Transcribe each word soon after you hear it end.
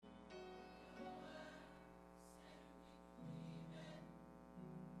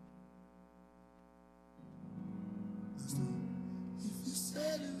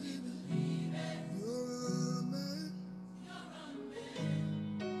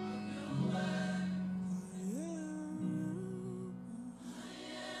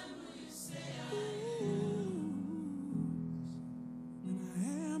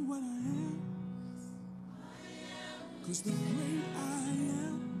'Cause the great I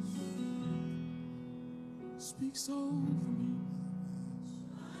am speaks over me.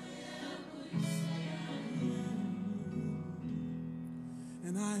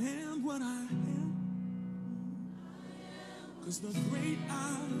 And I am what I am. 'Cause the great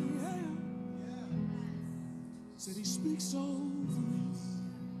I am said he speaks over me.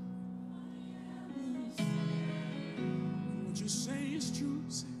 What you say is true.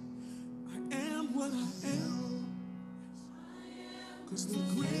 Say, I am what I am. 'Cause the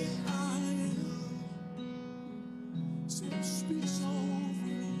great I am said he speaks over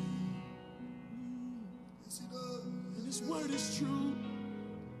me. And his word is true.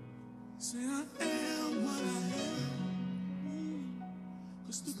 Say, I am what I am.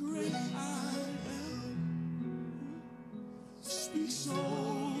 'Cause the great I am speaks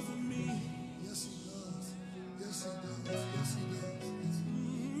over me. Yes, he does. Yes, he does. Yes, he does.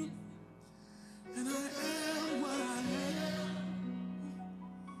 And I am what I am.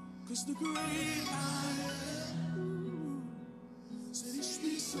 'Cause the great I am said he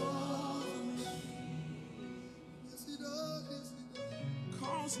speaks over me. Yes, he does. Yes, he does.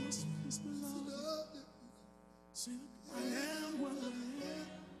 Calls us his beloved. Say, I am what I am.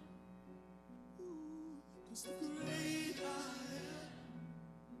 'Cause the great I am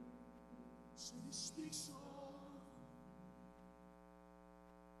said he speaks over.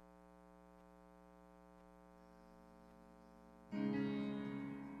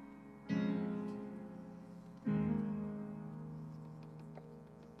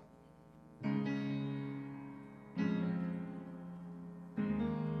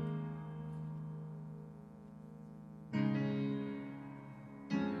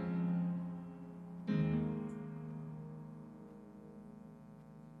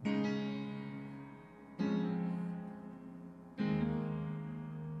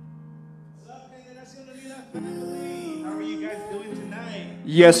 How are you guys doing tonight?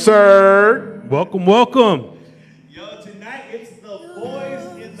 Yes, sir. Welcome, welcome. Yo, tonight it's the boys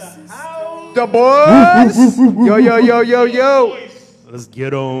in the house. The boys. Yo, yo, yo, yo, yo. Let's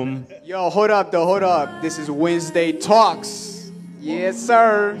get them. Yo, hold up, though. Hold up. This is Wednesday Talks. Yes,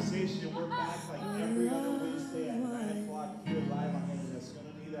 sir. We're back like every other Wednesday at 9 o'clock here live on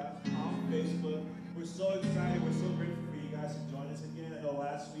Escondido on Facebook. We're so excited. We're so grateful for you guys to join us again. I know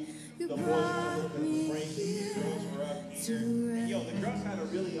last week the boys were a little bit crazy. The girls were up here. And yo, the girls had a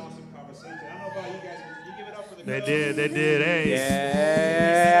really awesome conversation. I don't know about you guys, but can you give it up for the girls? They did. Hey.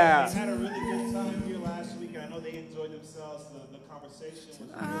 Yeah. They had a really good time here last week. I know they enjoyed themselves. The conversation was really,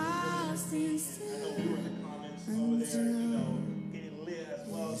 really I know we were in the comments over there, getting lit as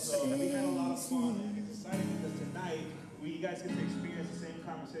well. So we had a lot of fun. And it's exciting because tonight you guys get to experience the same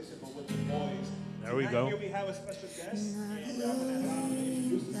conversation but with the boys. There we go. Here we have a special guest, and I'm going to allow him to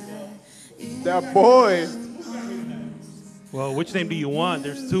introduce himself. That boy. Well, which name do you want?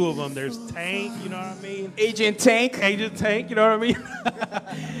 There's two of them. There's Tank, you know what I mean? Agent Tank. Agent Tank, you know what I mean?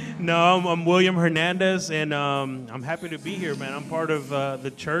 No, I'm William Hernandez, and I'm happy to be here, man. I'm part of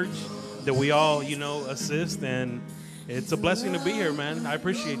the church that we all, assist, and it's a blessing to be here, man. I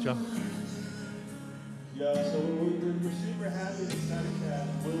appreciate y'all. Yeah, so we're super happy and excited that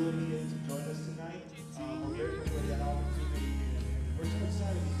Will is here to join us tonight. We're grateful for the opportunity, and we're so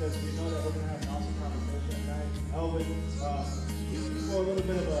excited because we know that we're going to have an awesome conversation tonight. Elvin, before a little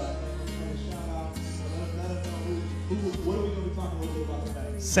bit of a shout out, let us know what are we going to be talking a little bit about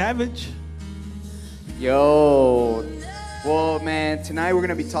tonight? Savage. Yo. Well, man, tonight we're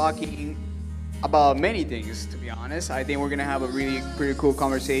going to be talking about many things, to be honest. I think we're going to have a really pretty cool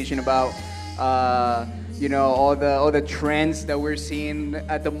conversation about all the trends that we're seeing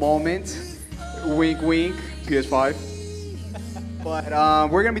at the moment. Wink, wink, PS5. But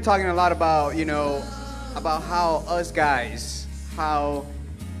we're gonna be talking a lot about about how us guys,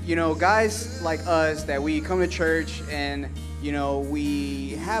 guys like us that we come to church and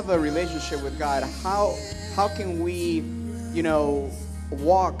we have a relationship with God. How can we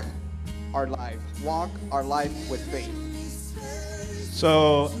walk our life with faith?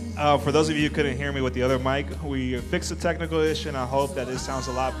 So, for those of you who couldn't hear me with the other mic, we fixed a technical issue, and I hope that this sounds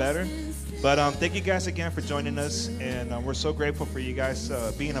a lot better. But thank you guys again for joining us, and we're so grateful for you guys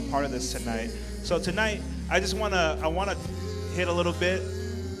being a part of this tonight. So tonight, I want to hit a little bit.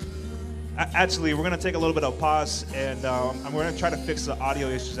 Actually, we're going to take a little bit of a pause, and I'm going to try to fix the audio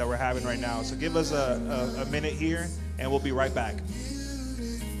issues that we're having right now. So give us a minute here, and we'll be right back.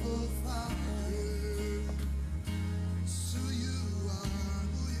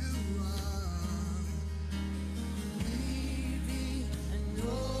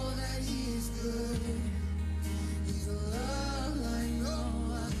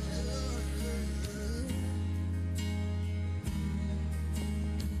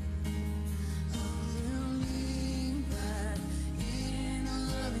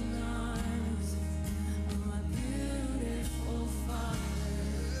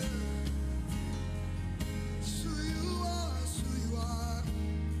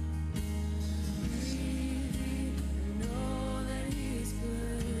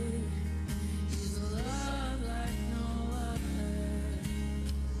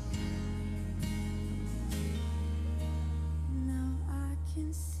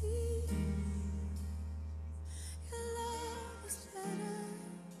 can see your love is better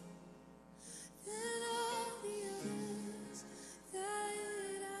than all the others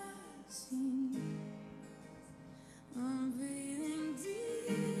that I've seen. I'm breathing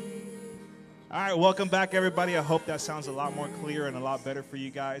deep. All right, welcome back, everybody. I hope that sounds a lot more clear and a lot better for you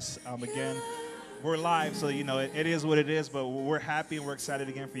guys. Again, we're live, so you know it is what it is, but we're happy and we're excited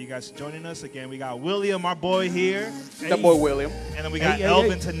again for you guys joining us. Again, we got William, our boy here. That boy William. And then we got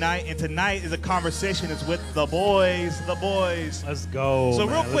Elvin tonight, and tonight is a conversation is with the boys. The boys. Let's go. So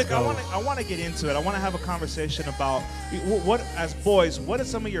man, real quick, let's go. I want to get into it. I want to have a conversation about what, as boys, what are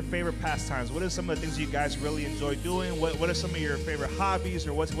some of your favorite pastimes? What are some of the things you guys really enjoy doing? What are some of your favorite hobbies,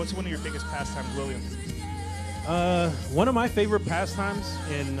 or what's one of your biggest pastimes, William? One of my favorite pastimes,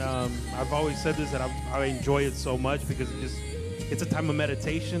 and I've always said this, that I enjoy it so much because it's a time of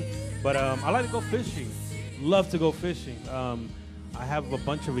meditation. But I like to go fishing. Love to go fishing. I have a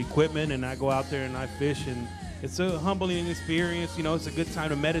bunch of equipment, and I go out there and I fish, and it's a humbling experience. You know, it's a good time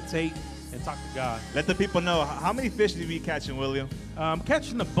to meditate and talk to God. Let the people know, how many fish do you be catching, William? I'm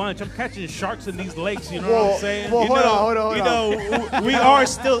catching a bunch. I'm catching sharks in these lakes. You know what I'm saying? Well, You know, we are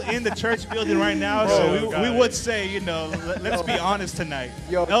still in the church building right now, so we would say, you know, let's be honest tonight.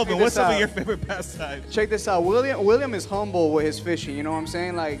 Yo, Elvin, check what's this some of out. your favorite pastimes? Check this out. William is humble with his fishing. You know what I'm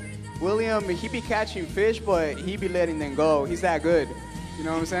saying? Like, William, he be catching fish, but he be letting them go. He's that good. You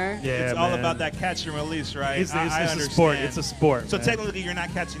know what I'm saying? Yeah, It's all man. about that catch and release, right? It's I a understand. sport. It's a sport. So man. technically, you're not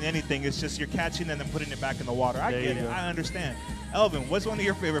catching anything. It's just you're catching and then putting it back in the water. I There get you it. go. I understand. Elvin, what's one of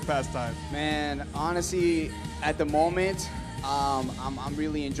your favorite pastimes? Man, honestly, at the moment, I'm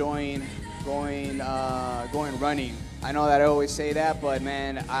really enjoying going running. I know that I always say that, but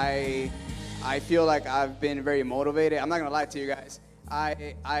man, I feel like I've been very motivated. I'm not gonna lie to you guys.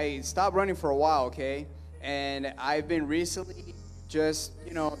 I stopped running for a while, okay, and I've been recently just,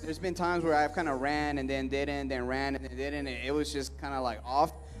 you know, there's been times where I've kind of ran and then didn't, then ran and then didn't, and it was just kind of like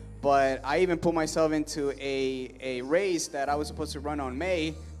off. But I even put myself into a race that I was supposed to run on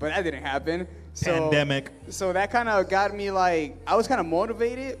May, but that didn't happen. So, Pandemic. So that kind of got me like, I was kind of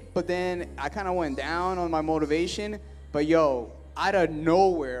motivated, but then I kind of went down on my motivation. But yo, out of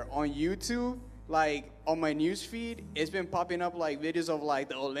nowhere on YouTube, like on my news feed, it's been popping up like videos of like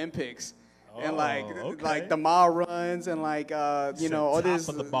the Olympics. And like okay. the mile runs and like you know all top this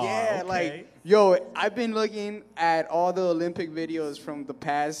of the bar, yeah okay. like yo, I've been looking at all the Olympic videos from the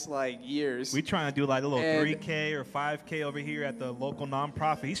past like years. We trying to do like a little And- 3K or 5K over here at the local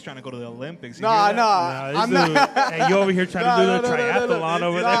nonprofit. He's trying to go to the Olympics. You Nah, hear that? nah, Nah, I'm this not. dude- Hey, you over here trying to do the triathlon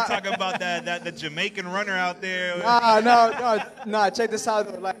over Let's there? talk about the Jamaican runner out there. No. Check this out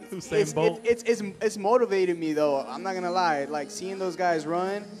though. Like, Usain Bolt. it's motivated me though. I'm not gonna lie. Like seeing those guys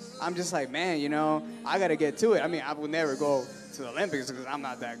run, I'm just like, man, you know, I gotta get to it. I mean, I would never go to the Olympics because I'm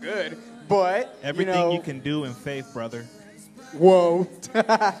not that good. But Everything you know, you can do in faith, brother. Whoa.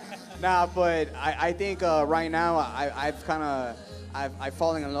 Nah, but I think right now I've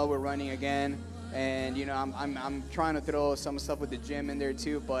fallen in love with running again, and you know I'm trying to throw some stuff with the gym in there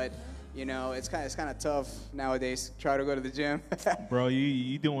too, but you know it's kind of tough nowadays. Try to go to the gym. Bro,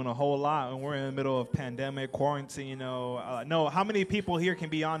 you doing a whole lot, and we're in the middle of pandemic, quarantine. You know, no, how many people here can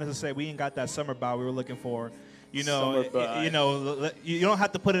be honest and say we ain't got that summer bod we were looking for? You know, Summer bod. you know, you don't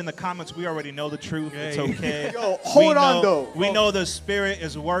have to put it in the comments. We already know the truth. It's Hey. okay. Yo, hold We on, know- though. We know the Spirit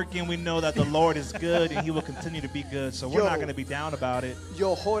is working. We know that the Lord is good, and He will continue to be good. So we're Yo. not going to be down about it.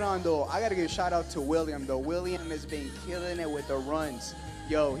 Yo, hold on though. I gotta give a shout out to William though. William has been killing it with the runs.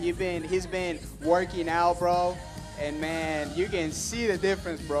 Yo, he's been working out, bro. And man, you can see the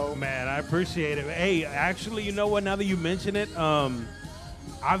difference, bro. Man, I appreciate it. Hey, actually, you know what? Now that you mention it,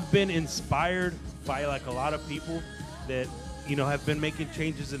 I've been inspired by like a lot of people that, you know, have been making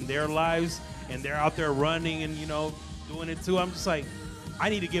changes in their lives, and they're out there running and, you know, doing it too. I'm just like, I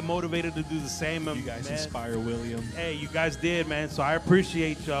need to get motivated to do the same. You guys man. inspire William. Hey, you guys did, man. So I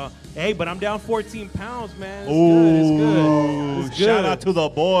appreciate y'all. Hey, but I'm down 14 pounds, man. It's good. It's good. It's good. Shout out to the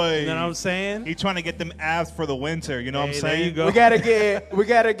boy. You know what I'm saying? He's trying to get them abs for the winter. You know what I'm Hey, saying? there you go. We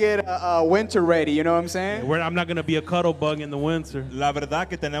gotta get winter ready. You know what I'm saying? I'm not gonna be a cuddle bug in the winter. La verdad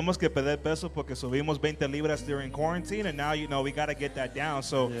que tenemos que perder peso porque subimos 20 libras during quarantine, and now, you know, we got to get that down.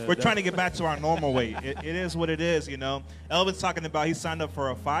 So Yeah, we're trying to get back to our normal weight. It is what it is, you know. Elvin's talking about he signed up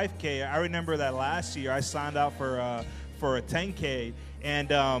for a 5K. I remember that last year I signed up for a 10K.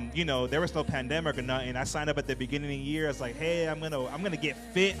 And you know, there was no pandemic or nothing. I signed up at the beginning of the year. I was like, hey, I'm gonna get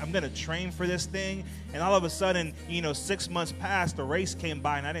fit. I'm gonna train for this thing. And all of a sudden, you know, 6 months passed. The race came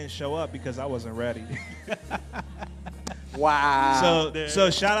by, and I didn't show up because I wasn't ready. Wow. So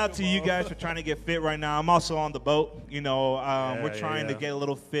shout out to you guys for trying to get fit right now. I'm also on the boat. You know, we're trying to get a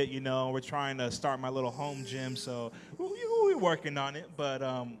little fit. You know, we're trying to start my little home gym. So we're working on it. But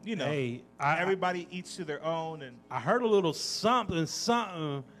you know, Hey, everybody eats to their own. And I heard a little something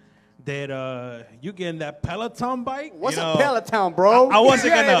that you getting that Peloton bike. What's You a know, Peloton, bro? I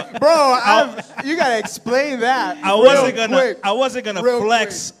wasn't gonna, Bro, you gotta explain that. I wasn't gonna Real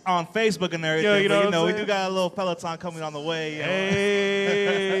flex on Facebook and everything. Yo, you know but, what I'm we saying? do got a little Peloton coming on the way. You know?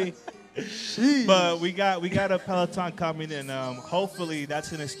 Hey. But we got a Peloton coming, and hopefully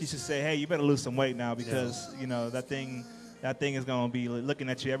that's an excuse to say, hey, you better lose some weight now because you know that thing is gonna be looking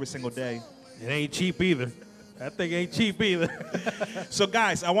at you every single day. It ain't cheap either. That thing ain't cheap either. So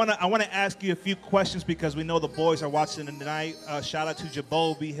guys, I wanna ask you a few questions because we know the boys are watching tonight. Shout out to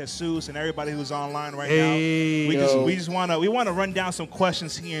Jabobi, Jesus, and everybody who's online right now. We wanna run down some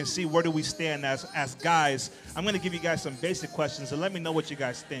questions here and see where do we stand as guys. I'm gonna give you guys some basic questions and let me know what you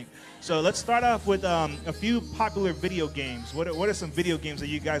guys think. So let's start off with a few popular video games. What are some video games that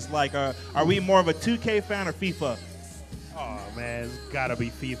you guys like? Are we more of a 2K fan or FIFA? Oh man, it's gotta be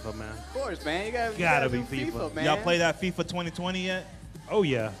FIFA, man. Of course, man. You gotta Gotta do be FIFA. man. Y'all play that FIFA 2020 yet? Oh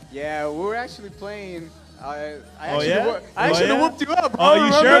yeah. Yeah, we're actually playing. I yeah? actually whooped you up. Oh, you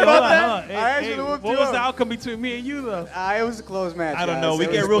Remember sure about that? Hey, I actually whooped what you was up. the outcome between me and you though? It was a close match. I don't guys. know. We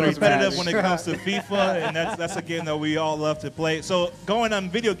It get was a real close competitive match. when it comes to FIFA, and that's a game that we all love to play. So going on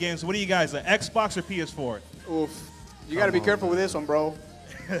video games, what are you guys, an Xbox or PS4? Oof. You gotta be careful with this one, bro.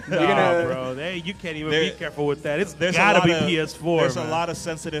 No, bro. You can't even be careful with that. It's gotta be PS4. There's man. a lot of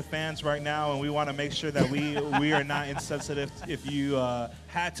sensitive fans right now, and we want to make sure that we are not insensitive. If you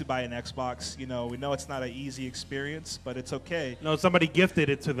had to buy an Xbox, you know, we know it's not an easy experience, but it's okay. No, somebody gifted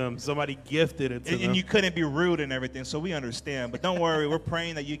it to them. Somebody gifted it to them. And you couldn't be rude and everything, so we understand. But don't worry, we're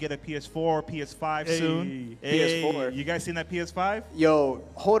praying that you get a PS4 or PS5 soon. PS4. You guys seen that PS5? Yo,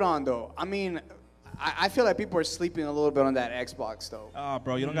 hold on though. I mean, I feel like people are sleeping a little bit on that Xbox though. Oh,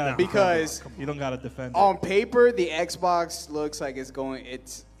 bro, you don't gotta Because you don't gotta defend it. on paper, the Xbox looks like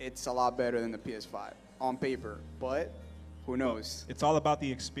it's a lot better than the PS5 on paper, but who knows? It's all about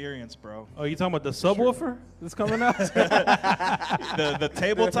the experience, bro. Oh, you talking about the subwoofer that's coming out? The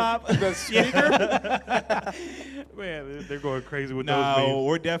tabletop. The speaker? Man, they're going crazy with those No, memes.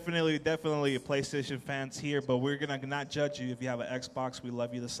 we're definitely PlayStation fans here, but we're gonna not judge you if you have an Xbox. We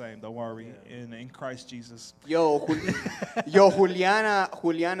love you the same. Don't worry. In Christ Jesus. Yo,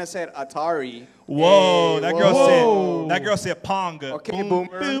 Juliana said Atari. Whoa, Hey, that whoa. girl said Ponga. Okay, Boom,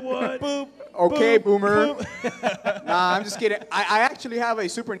 boomer. boop, What? boop, Okay, boop, boomer. boop. Nah, I'm just kidding. I actually have a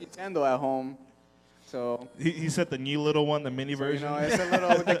Super Nintendo at home. So, He said the new little one, the mini you version. know, it's a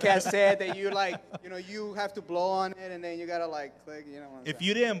little the cassette that you like, you know, you have to blow on it and then you gotta like click, you know. If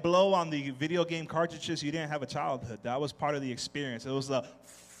you didn't blow on the video game cartridges, you didn't have a childhood. That was part of the experience. It was the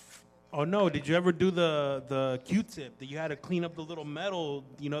Oh no! Did you ever do the Q-tip that you had to clean up the little metal,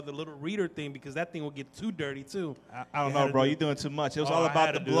 you know, the little reader thing because that thing will get too dirty too. I don't You know, had to bro. do- You're doing too much. It was Oh, all I about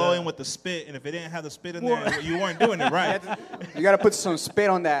had the to do blowing that. with the spit, and if it didn't have the spit in there, you weren't doing it right. you gotta put some spit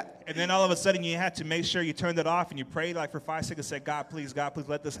on that. And then all of a sudden, you had to make sure you turned it off, and you prayed like for 5 seconds, said, God, please,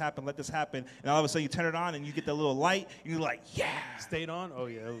 let this happen, let this happen. And all of a sudden, you turn it on, and you get the little light, and you're like, yeah. Stayed on? Oh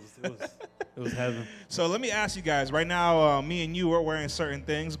yeah, it was heaven. So let me ask you guys right now. Me and you are wearing certain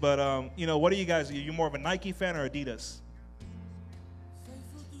things, but you know, what are you guys? Are you more of a Nike fan or Adidas?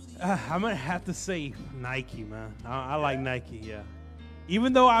 I'm gonna have to say Nike, man. I like Nike, yeah.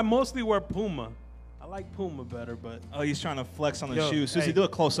 Even though I mostly wear Puma, I like Puma better. But Oh, he's trying to flex on the Yo, shoes. Susie, hey. do a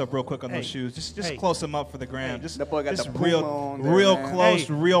close up real quick on those Hey. shoes. Just Hey. close them up for the gram. Hey. Just, That boy got just the Puma on there, real man. close,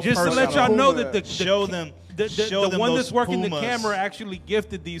 Hey, real just personal. to let y'all know that show them the one those that's working Pumas. the camera actually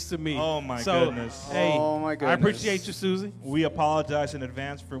gifted these to me. Oh, my So, goodness. Hey, Oh, my I goodness. appreciate you, Susie. We apologize in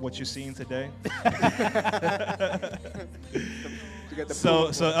advance for what you're seeing today. You got the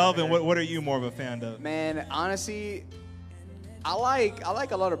So, Puma. Elvin, what are you more of a fan of? Man, honestly, I like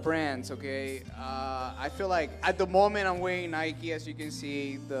a lot of brands. Okay, I feel like at the moment I'm wearing Nike, as you can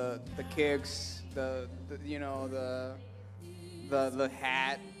see, the kicks, the you know the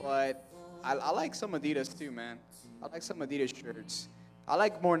hat, but I like some Adidas too, man. I like some Adidas shirts. I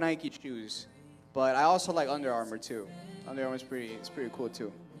like more Nike shoes, but I also like Under Armour too. Under Armour's pretty cool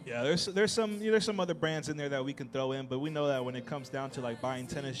too. Yeah, there's some other brands in there that we can throw in, but we know that when it comes down to like buying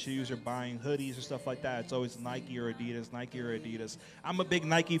tennis shoes or buying hoodies or stuff like that, it's always Nike or Adidas, Nike or Adidas. I'm a big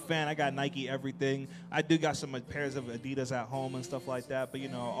Nike fan. I got Nike everything. I do got some pairs of Adidas at home and stuff like that, but you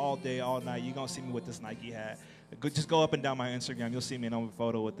know, all day, all night, you're gonna see me with this Nike hat. Just go up and down my Instagram. You'll see me in a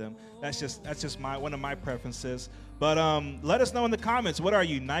photo with them. That's just one of my preferences. But let us know in the comments. What are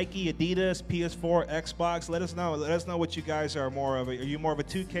you? Nike, Adidas, PS4, Xbox? Let us know. Let us know what you guys are more of. Are you more of a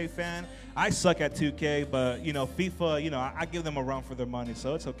 2K fan? I suck at 2K, but FIFA. I give them a run for their money,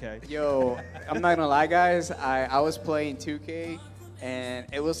 so it's okay. Yo, I'm not gonna lie, guys. I was playing 2K, and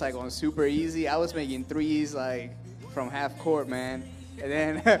it was like on super easy. I was making threes like from half court, man. And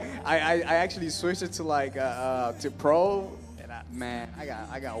then I actually switched it to like to pro, and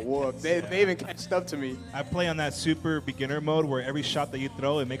I got whooped. They even catched up to me. I play on that super beginner mode where every shot that you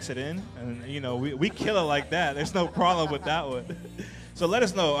throw, it makes it in, and we kill it like that. There's no problem with that one. So let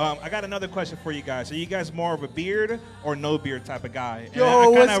us know. I got another question for you guys. Are you guys more of a beard or no beard type of guy?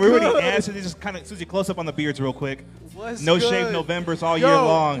 Yo, we already good? answered. Just kind of, Susie, close up on the beards real quick. What's No good? shave Novembers all Yo, year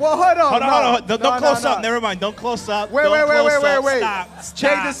long. well, hold on. Don't close up. Never mind. Don't close up. Wait. Stop.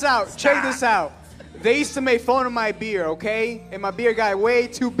 Check this out. Check this out. They used to make fun of my beard, okay? And my beard got way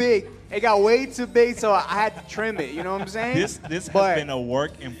too big. It got way too big, so I had to trim it. You know what I'm saying? This has been a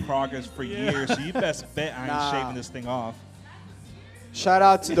work in progress for years, so you best bet I ain't shaving this thing off. Shout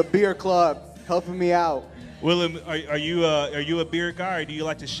out to the beer club helping me out. Willem, are you a beard guy, or do you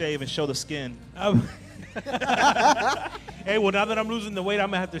like to shave and show the skin? Hey, well, now that I'm losing the weight, I'm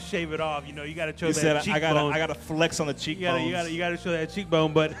gonna have to shave it off. You got to show You that said cheekbone. I gotta flex on the cheekbones. You gotta show that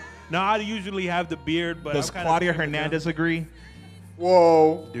cheekbone. But no, I usually have the beard. But Does I'm kinda Claudia trimming it down. Hernandez agree?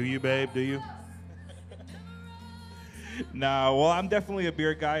 Whoa. Do you, babe? Do you? Nah, well, I'm definitely a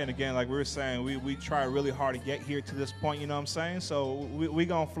beard guy, and again, like we were saying, we try really hard to get here to this point. You know what I'm saying? So we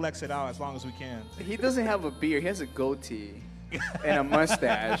gonna flex it out as long as we can. He doesn't have a beard. He has a goatee and a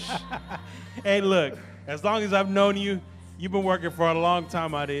mustache. Hey, look. As long as I've known you, you've been working for a long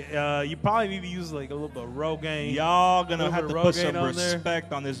time out here. You probably need to use like a little bit of Rogaine. Y'all gonna Little have bit to of put some Rogaine on there.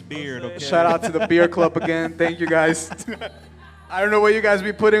 respect on this beard, okay? Shout out to the beer club again. Thank you, guys. I don't know what you guys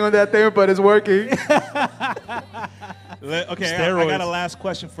be putting on that thing, but it's working. Okay, I got a last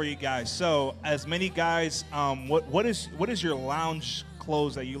question for you guys. So, as many guys, what is your lounge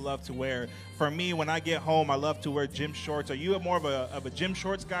clothes that you love to wear? For me, when I get home, I love to wear gym shorts. Are you more of a gym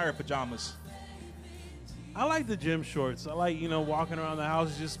shorts guy or pajamas? I like the gym shorts. I like, walking around the house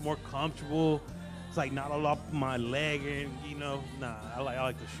is just more comfortable. It's like not all up my leg, and nah. I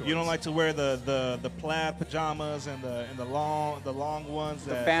like the shorts. You don't like to wear the plaid pajamas and the long ones,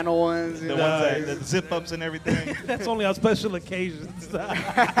 The flannel ones. the ones that the zip ups and everything, That's only on special occasions.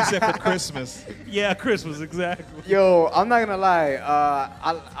 except for Christmas. Yeah, Christmas, exactly. Yo, I'm not gonna lie.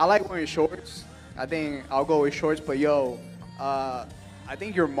 I like wearing shorts. I think I'll go with shorts. But yo, I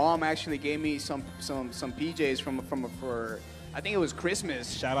think your mom actually gave me some PJs for I think it was Christmas.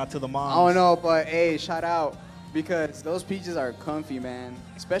 Shout out to the moms. I don't know, but hey, shout out because those PJs are comfy, man.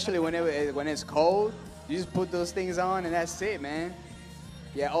 Especially when it's cold, you just put those things on and that's it, man.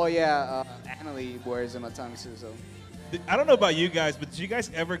 Yeah. Oh yeah. Annalie wears them at times too. So. I don't know about you guys, but did you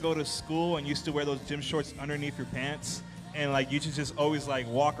guys ever go to school and used to wear those gym shorts underneath your pants? And like you should just always like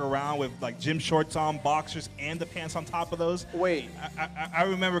walk around with like gym shorts on, boxers, and the pants on top of those. Wait. I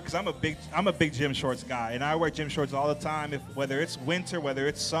remember because I'm a big gym shorts guy, and I wear gym shorts all the time. Whether it's winter, whether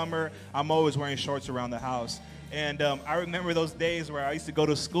it's summer, I'm always wearing shorts around the house. And I remember those days where I used to go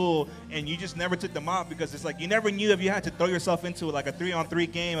to school, and you just never took them off because it's like you never knew if you had to throw yourself into like a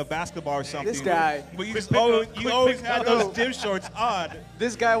 3-on-3 game of basketball or something. This guy. But you Quick always pick had up. those gym shorts on.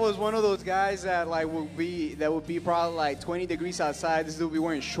 This guy was one of those guys that would be probably like 20 degrees outside. This dude would be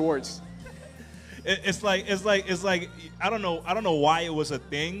wearing shorts. It's like I don't know why it was a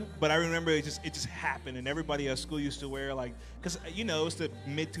thing, but I remember it just happened, and everybody at school used to wear like, because it was the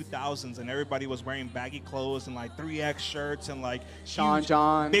mid 2000s, and everybody was wearing baggy clothes and like 3X shirts and like Sean huge,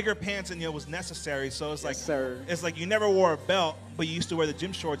 John. bigger pants than was necessary. So it's like Yes, sir. it's like you never wore a belt, but you used to wear the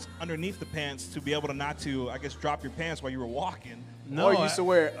gym shorts underneath the pants to be able to not to drop your pants while you were walking. No, or you used to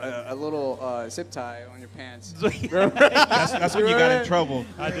wear a little zip tie on your pants. That's when you got in trouble.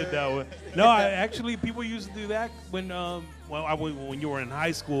 I did that one. No, actually, people used to do that when when you were in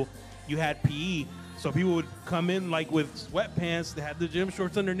high school. You had PE, so people would come in like with sweatpants. They had the gym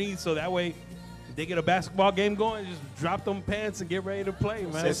shorts underneath, so that way if they get a basketball game going, just drop them pants and get ready to play,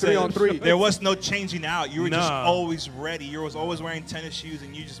 man. It's 3-on-3. There was no changing out. You were just Nah. always ready. You was always wearing tennis shoes,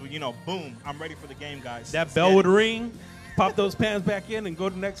 and you just boom, I'm ready for the game, guys. That Let's bell get would it. ring, pop those pants back in, and go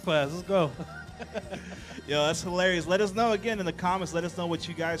to the next class. Let's go. Yo, that's hilarious. Let us know again in the comments. Let us know what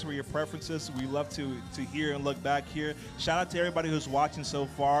you guys were your preferences. We love to hear and look back here. Shout out to everybody who's watching so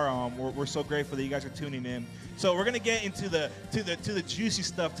far. We're so grateful that you guys are tuning in. So we're gonna get into the juicy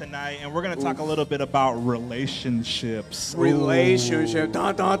stuff tonight, and we're gonna talk a little bit about relationships. Relationship.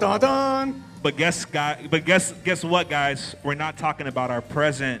 Dun dun dun dun. But guess what, guys? We're not talking about our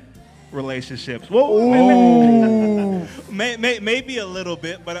present relationships. Whoa. Maybe a little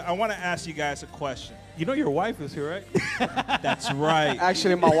bit, but I want to ask you guys a question. You know your wife is here, right? That's right.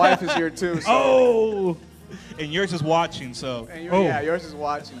 Actually, my wife is here too. So. Oh, and yours is watching. So And yeah, yours is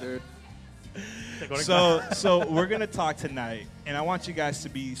watching, dude. So we're gonna talk tonight, and I want you guys to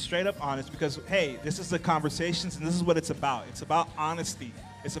be straight up honest because hey, this is the conversations, and this is what it's about. It's about honesty.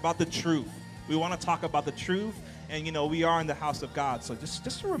 It's about the truth. We want to talk about the truth, and you know we are in the house of God. So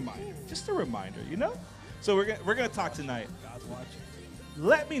just a reminder, you know. So we're gonna talk tonight. God's watching.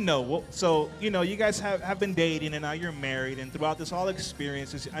 Let me know. Well, so you know you guys have been dating, and now you're married, and throughout this all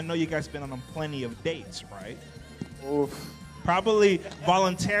experiences, I know you guys been on plenty of dates, right? Oof. Probably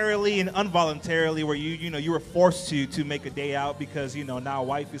voluntarily and involuntarily, where you were forced to make a day out because now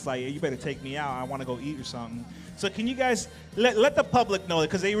wife is like, hey, you better take me out. I want to go eat or something. So can you guys let the public know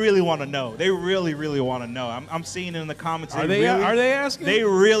because they really want to know. They really want to know. I'm seeing it in the comments. Are they asking? They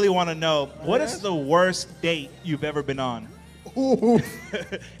really want to know what is the worst date you've ever been on.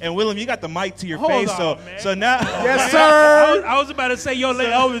 And Willem, you got the mic to your face, so now. Yes, sir. I was about to say, yo,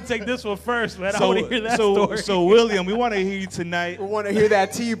 let Elvin take this one first, man. I want to hear that story. So William, we want to hear you tonight. We want to hear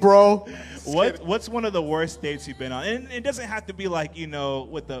that tea, bro. What's one of the worst dates you've been on? And it doesn't have to be like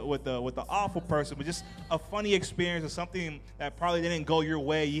with the awful person, but just a funny experience or something that probably didn't go your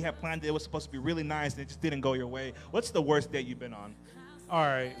way. You had planned it was supposed to be really nice, and it just didn't go your way. What's the worst date you've been on? All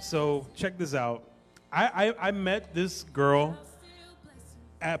right, so check this out. I met this girl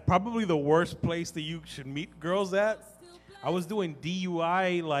at probably the worst place that you should meet girls at. I was doing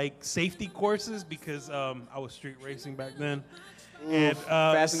DUI like safety courses because I was street racing back then. And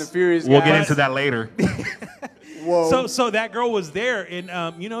Fast and the Furious. We'll guys. get into that later. Whoa. So that girl was there, and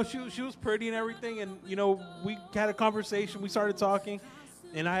she was pretty and everything, and we had a conversation. We started talking,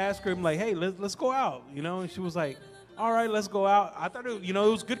 and I asked her, I'm like, hey, let's go out, and she was like, all right, let's go out. I thought it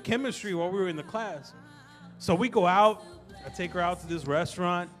was good chemistry while we were in the class. So we go out. I take her out to this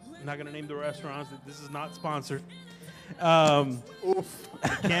restaurant. I'm not gonna name the restaurants. This is not sponsored. Oof.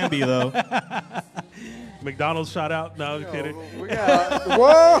 It can be though. McDonald's shout out. No, I'm kidding.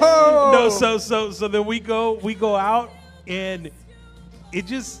 Whoa. No, so then we go out, and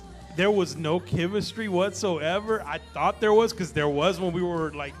there was no chemistry whatsoever. I thought there was because there was when we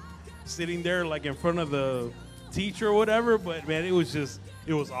were like sitting there like in front of the teacher or whatever, but man, it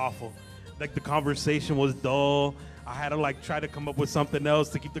was awful. Like the conversation was dull. I had to like try to come up with something else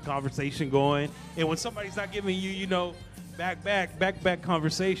to keep the conversation going. And when somebody's not giving you, back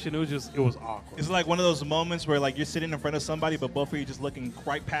conversation, it was awkward. It's like one of those moments where like you're sitting in front of somebody, but both of you just looking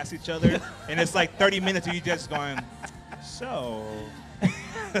right past each other, and it's like 30 minutes of you just going, so.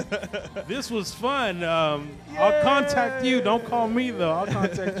 This was fun. I'll contact you. Don't call me though. I'll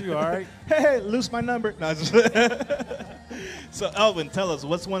contact you. All right. Hey, lose my number. No, so Elvin, tell us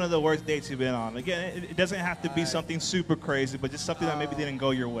what's one of the worst dates you've been on. Again, it doesn't have to be something super crazy, but just something that maybe didn't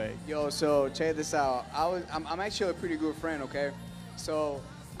go your way. Yo, so check this out. I'm actually a pretty good friend. Okay, so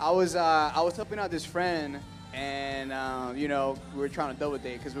I was helping out this friend, and we were trying to double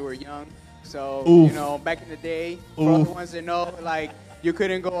date because we were young. So Oof. Back in the day, for all the ones that know, like. You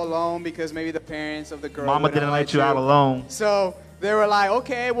couldn't go alone because maybe the parents of the girl Mama didn't let you out alone. So they were like,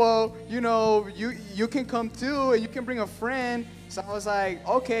 okay, well, you can come too, and you can bring a friend. So I was like,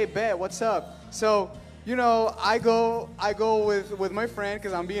 okay, bet, what's up? So, I go with my friend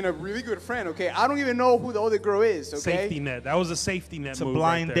because I'm being a really good friend, okay? I don't even know who the other girl is, okay? Safety net. That was a safety net It's a move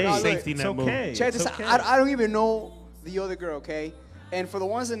blind right there. date. Safety It's net okay. move. Check this It's out. okay. I don't even know the other girl, okay? And for the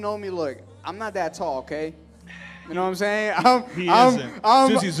ones that know me, look, I'm not that tall, okay? You know what I'm saying?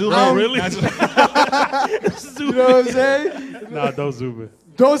 Susie Zulu, really? You know what I'm saying? Nah, don't zoom in.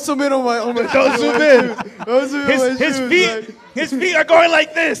 Don't submit on my Don't zoom in. Don't zoom in on my shoes, His feet are going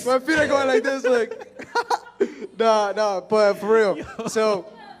like this. My feet are going like this, look. No, but for real. So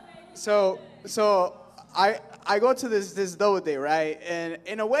I go to this double date, right? And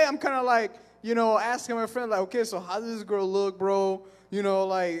in a way, I'm kind of like, asking my friend, like, okay, so how does this girl look, bro?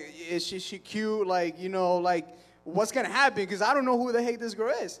 Like, is she cute? Like, what's gonna happen? Because I don't know who the heck this girl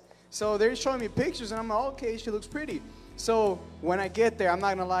is. So they're showing me pictures, and I'm like, okay, she looks pretty. So when I get there, I'm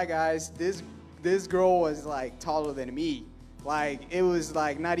not gonna lie, guys, this girl was like taller than me. Like, it was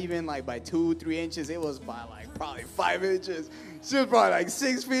like not even like by 2-3 inches. It was by like probably 5 inches. She was probably like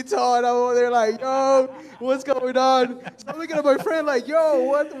 6 feet tall, and I'm over there like, yo, what's going on? So I'm looking at my friend like, yo,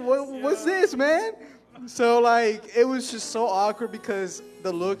 what's this, man? So like, it was just so awkward because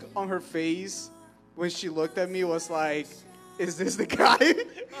the look on her face when she looked at me was like, is this the guy?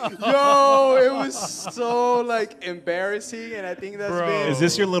 Yo, it was so like embarrassing, and I think that's Bro. been. Is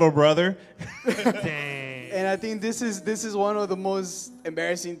this your little brother? Dang. And I think this is one of the most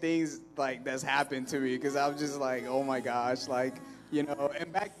embarrassing things like that's happened to me, because I'm just like, oh my gosh, like, you know.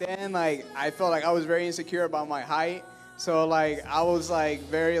 And back then, like, I felt like I was very insecure about my height. So like I was like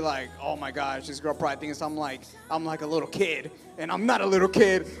very like, oh my gosh, this girl probably thinks I'm like a little kid, and I'm not a little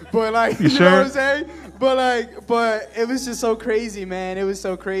kid, but like you know what I'm saying? But it was just so crazy, man. It was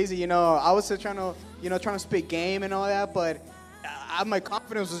so crazy, you know. I was still trying to spit game and all that, but my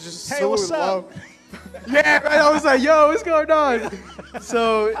confidence was just Hey, so what's low. up? Yeah, right. I was like, yo, what's going on?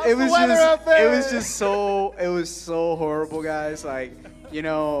 So it was weather up there? it was so horrible, guys. Like, you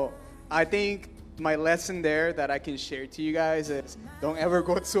know, I think my lesson there that I can share to you guys is don't ever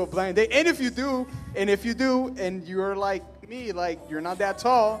go to a blind date. And if you do, and you're like me, like you're not that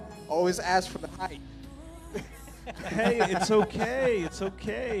tall, always ask for the height. Hey, it's okay. It's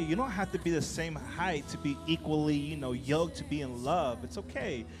okay. You don't have to be the same height to be equally, yoked to be in love. It's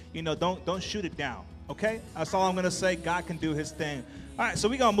okay. Don't shoot it down. Okay? That's all I'm gonna say. God can do His thing. All right, so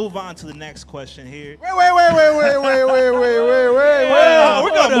we're gonna move on to the next question here. Wait. We're gonna move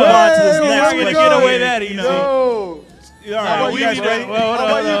on to this We're next gonna question. get away here, that easy. No. All right, you guys ready? How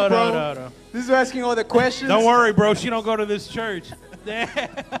about you, bro? No. This is asking all the questions. Don't worry, bro. She don't go to this church.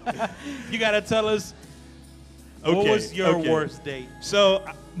 You gotta tell us what Okay, was your okay. worst date. So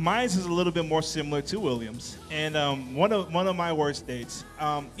mine is a little bit more similar to William's, and one of my worst dates.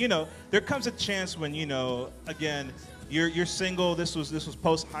 There comes a chance when again, you're single. This was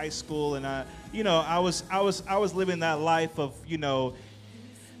post high school, and I was living that life of it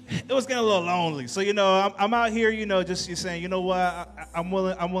was getting a little lonely. So I'm out here, just you're saying, you know what, I'm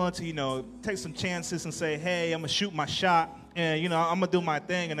willing to take some chances and say, hey, I'm gonna shoot my shot, and I'm gonna do my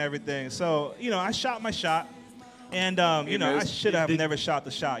thing and everything. So I shot my shot. And, I should have never shot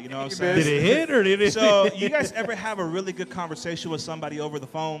the shot, you know what I'm saying? Did it hit or did it? So you guys ever have a really good conversation with somebody over the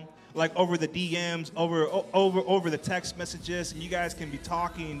phone? Like over the DMs, over the text messages, and you guys can be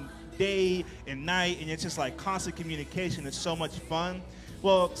talking day and night, and it's just like constant communication. It's so much fun.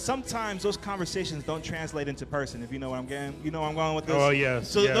 Well, sometimes those conversations don't translate into person, if you know what I'm getting. You know where I'm going with this? Oh, yes.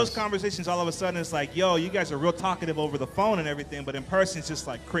 So yes. those conversations, all of a sudden, it's like, yo, you guys are real talkative over the phone and everything, but in person, it's just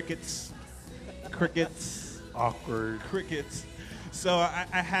like crickets. Awkward. Crickets. So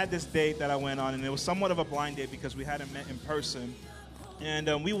I had this date that I went on, and it was somewhat of a blind date because we hadn't met in person. And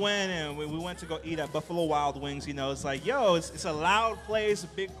we went to go eat at Buffalo Wild Wings. It's like, yo, it's a loud place, a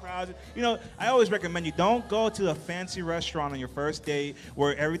big crowd. I always recommend you don't go to a fancy restaurant on your first date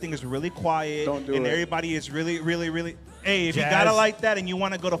where everything is really quiet Don't do and it. everybody is really, really, really. Hey, if you Jazz. got it like that and you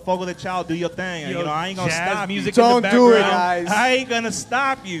want to go to Fogo de Chao, do your thing. Yo, I ain't gonna jazz stop music you. in the Don't do it, background. guys. I ain't gonna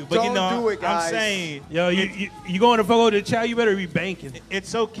stop you. But Don't do it, guys. I'm saying. Yo, you going to Fogo de Chao, you better be banking.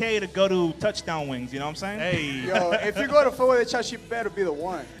 It's okay to go to Touchdown Wings, you know what I'm saying? Hey. Yo, if you go to Fogo de Chao, you better be the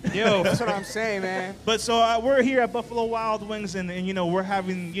one. Yo. That's what I'm saying, man. But so we're here at Buffalo Wild Wings, and we're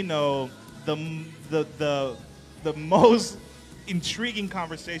having the most intriguing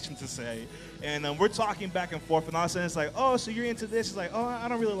conversation to say, and we're talking back and forth, and all of a sudden it's like, oh, so you're into this? It's like, oh, I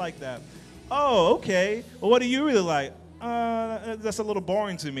don't really like that. Oh, okay. Well, what do you really like? That's a little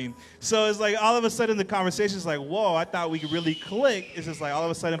boring to me. So it's like all of a sudden the conversation is like, whoa, I thought we could really click. It's just like all of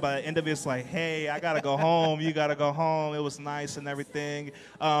a sudden by the end of it, it's like, hey, I gotta go home. You gotta go home. It was nice and everything.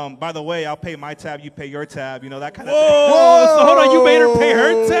 By the way, I'll pay my tab. You pay your tab. That kind of thing. Whoa! So hold on, you made her pay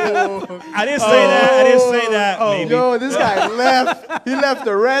her tab? I didn't say that. I didn't say that. Maybe. Yo, this guy left. He left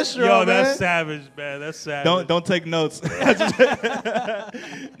the restaurant, Yo, man. that's savage, man. That's savage. Don't take notes.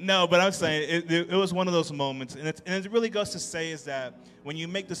 No, but I'm saying it was one of those moments, and it really goes to say is that when you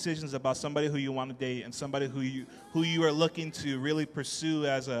make decisions about somebody who you want to date and somebody who you are looking to really pursue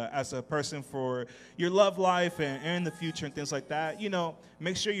as a person for your love life and in the future and things like that,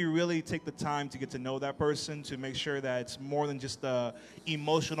 make sure you really take the time to get to know that person, to make sure that it's more than just a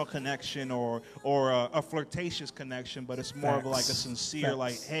emotional connection or a flirtatious connection, but it's more of like a sincere,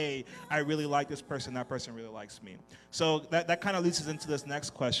 like, hey, I really like this person, that person really likes me. So that kind of leads us into this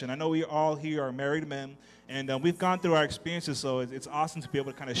next question. I know we all here are married men, and we've gone through our experiences, so it's awesome to be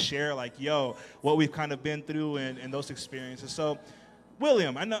able to kind of share, like, yo, what we've kind of been through and those experiences. So,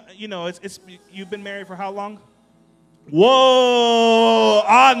 William, I know, it's you've been married for how long? Whoa,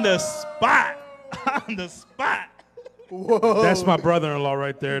 on the spot. That's my brother-in-law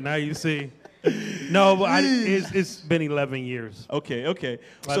right there. Now you see. No, but it's been 11 years. Okay, okay.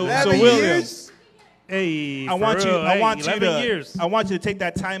 Like So, 11 so William, years? Hey, I want for you. real, I hey, want you 11 to. years. I want you to take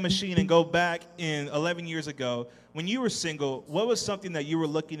that time machine and go back in 11 years ago when you were single. What was something that you were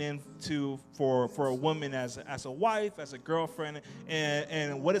looking into for a woman as a wife, as a girlfriend,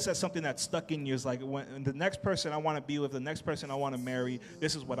 and what is that something that stuck in you? Is like when the next person I want to be with, the next person I want to marry.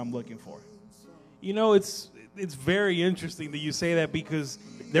 This is what I'm looking for. You know, it's very interesting that you say that because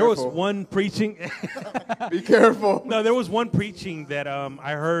there was Careful. one preaching. Be careful. No, there was one preaching that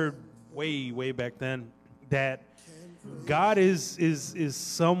I heard way back then that God is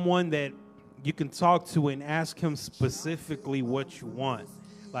someone that you can talk to and ask him specifically what you want.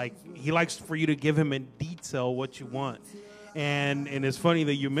 Like he likes for you to give him in detail what you want. And it's funny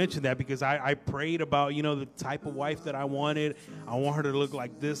that you mentioned that because I prayed about, you know, the type of wife that I wanted. I want her to look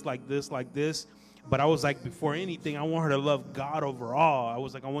like this, like this, like this. But I was like, before anything, I want her to love God over all. I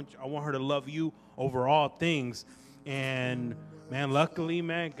was like, I want her to love you over all things. And man, luckily,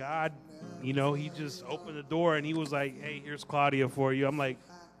 man, God, you know, he just opened the door and he was like, hey, here's Claudia for you. I'm like,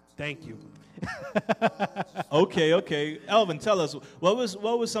 thank you. Okay. Elvin, tell us what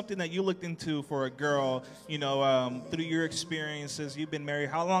was something that you looked into for a girl? You know, through your experiences, you've been married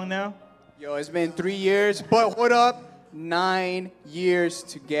how long now? Yo, it's been 3 years, but what up? 9 years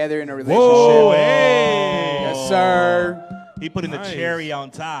together in a relationship. Whoa, hey. Yes, sir. He put in the Nice. cherry on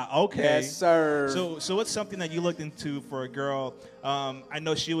top. Okay. Yes, sir. So what's something that you looked into for a girl? I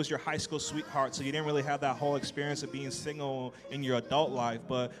know she was your high school sweetheart, so you didn't really have that whole experience of being single in your adult life.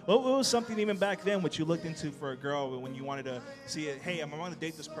 But what was something even back then what you looked into for a girl when you wanted to see it? Hey, I'm going to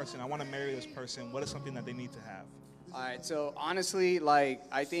date this person. I want to marry this person. What is something that they need to have? All right, so honestly, like,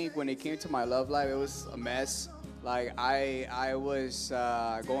 I think when it came to my love life, it was a mess. Like, I was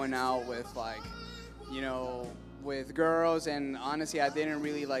going out with, like, you know, with girls, and honestly, I didn't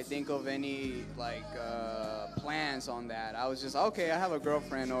really, like, think of any, like, plans on that. I was just, okay, I have a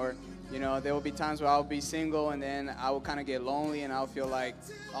girlfriend, or, you know, there will be times where I'll be single, and then I will kind of get lonely, and I'll feel like,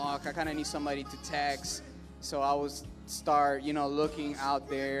 oh, I kind of need somebody to text. So I was start, you know, looking out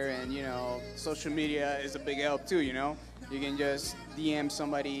there, and, you know, social media is a big help too, you know. You can just DM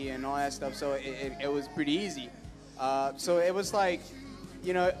somebody and all that stuff, so it was pretty easy. So it was like,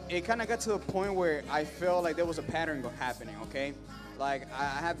 you know, it kind of got to the point where I felt like there was a pattern happening, okay? Like, I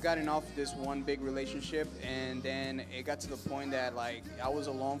had gotten off this one big relationship, and then it got to the point that, like, I was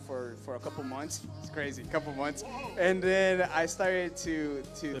alone for a couple months. It's crazy, a couple months. And then I started to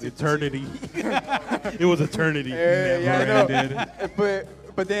Eternity. It was eternity. yeah, I know. ended.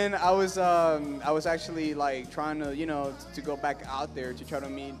 But then I was actually, like, trying to, you know, to go back out there to try to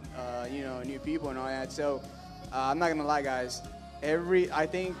meet you know, new people and all that. So I'm not gonna lie, guys. I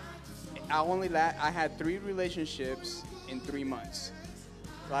think I had 3 relationships in 3 months.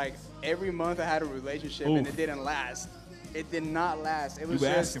 Like, every month I had a relationship, and it didn't last. It did not last. It was You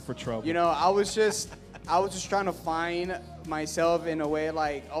were just, asking for trouble. You know, I was just trying to find myself in a way,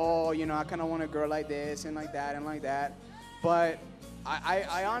 like, oh, you know, I kind of want a girl like this and like that and like that. But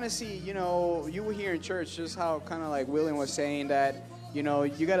I honestly, you know, you were here in church, just how kind of like William was saying that, you know,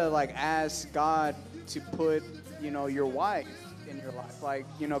 you gotta, like, ask God to put, you know, your wife in your life, like,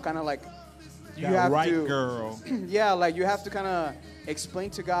 you know, kind of like you That have right to, girl. yeah, like, you have to kind of explain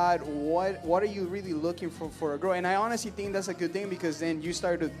to God what are you really looking for a girl. And I honestly think that's a good thing, because then you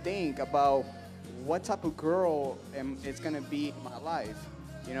start to think about what type of girl it's gonna be in my life,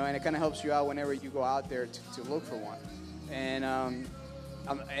 you know, and it kind of helps you out whenever you go out there to look for one. And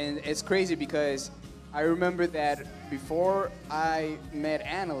and it's crazy because I remember that before I met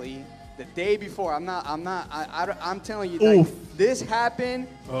Annalie, the day before, I'm telling you, like, this happened.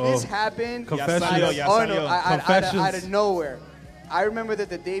 This happened. Confessions. Oh no, Confessions. out of nowhere. I remember that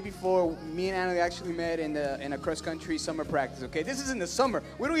the day before, me and Annalie actually met in a cross country summer practice. Okay, this is in the summer.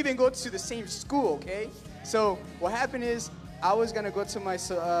 We don't even go to the same school. Okay, so what happened is, I was gonna go to my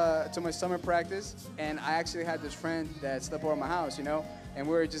summer practice, and I actually had this friend that slept over my house, you know, and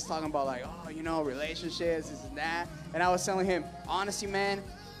we were just talking about, like, oh, you know, relationships, this and that. And I was telling him, honestly, man,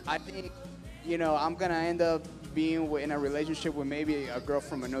 I think, you know, I'm gonna end up being in a relationship with maybe a girl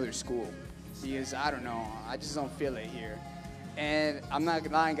from another school, because I don't know, I just don't feel it here. And I'm not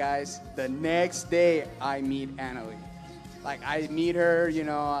lying, guys. The next day, I meet Annalie. Like, I meet her, you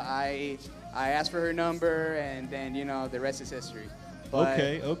know, I asked for her number, and then, you know, the rest is history. But,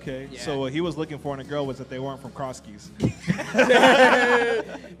 Okay. yeah. So what he was looking for in a girl was that they weren't from Cross Keys.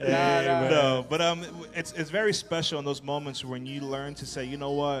 No, but it's very special in those moments when you learn to say, you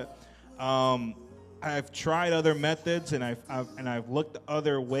know what, I've tried other methods and I've looked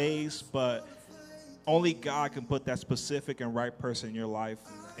other ways, but only God can put that specific and right person in your life,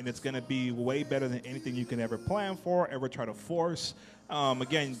 and it's going to be way better than anything you can ever plan for, ever try to force.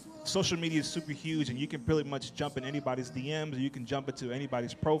 Again, social media is super huge, and you can pretty much jump in anybody's DMs, or you can jump into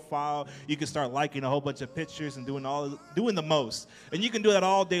anybody's profile. You can start liking a whole bunch of pictures and doing the most. And you can do that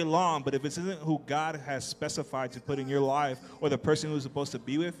all day long, but if it isn't who God has specified to put in your life, or the person who's supposed to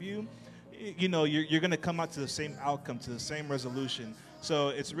be with you, you know, you're going to come out to the same outcome, to the same resolution. So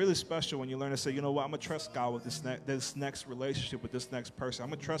it's really special when you learn to say, you know what, I'm going to trust God with this next relationship, with this next person. I'm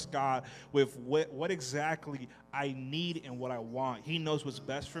going to trust God with what exactly I need and what I want. He knows what's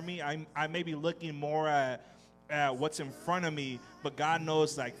best for me. I may be looking more at what's in front of me, but God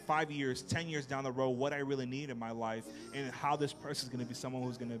knows like 5 years, 10 years down the road what I really need in my life, and how this person is going to be someone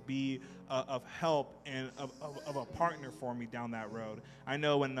who's going to be of help and of a partner for me down that road. I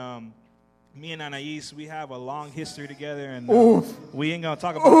know when me and Anais, we have a long history together, and we ain't gonna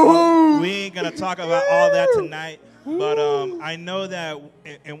talk about all that tonight. But I know that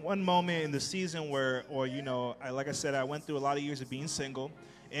in one moment in the season where, or you know, like I said, I went through a lot of years of being single,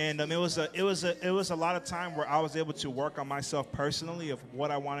 and it was a lot of time where I was able to work on myself personally, of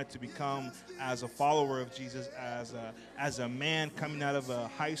what I wanted to become as a follower of Jesus, as a man coming out of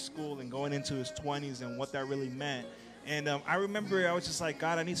high school and going into his 20s, and what that really meant. And I remember I was just like,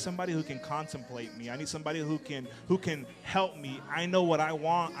 God, I need somebody who can contemplate me. I need somebody who can help me. I know what I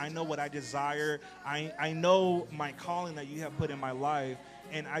want. I know what I desire. I know my calling that you have put in my life.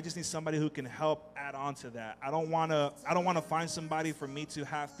 And I just need somebody who can help add on to that. I don't want to find somebody for me to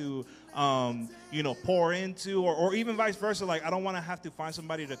have to, you know, pour into, or even vice versa. Like, I don't want to have to find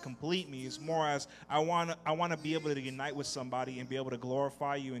somebody to complete me. It's more as I want to be able to unite with somebody and be able to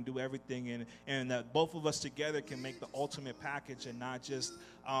glorify you and do everything, and that both of us together can make the ultimate package, and not just,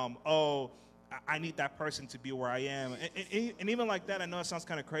 I need that person to be where I am. And even like that, I know it sounds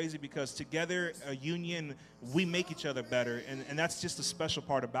kind of crazy, because together, a union, we make each other better. And that's just the special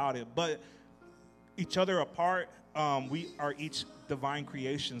part about it. But each other apart, we are each divine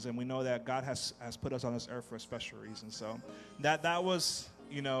creations, and we know that God has put us on this earth for a special reason. So that was,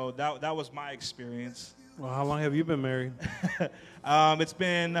 you know, that was my experience. Well, how long have you been married? It's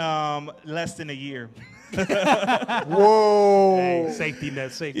been less than a year. Whoa. Hey, safety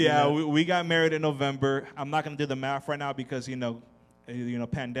net. Yeah, we got married in November. I'm not going to do the math right now because, you know,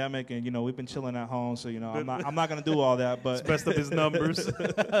 pandemic, and, you know, we've been chilling at home. So, you know, I'm not going to do all that. But it's messed up his numbers.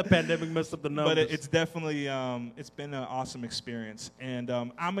 Pandemic messed up the numbers. But it's definitely, it's been an awesome experience. And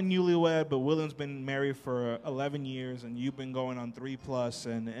I'm a newlywed, but William's been married for 11 years, and you've been going on 3+.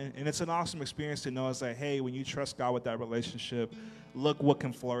 And it's an awesome experience to know, it's like, hey, when you trust God with that relationship, look what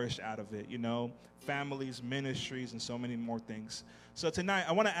can flourish out of it, you know? Families, ministries, and so many more things. So tonight,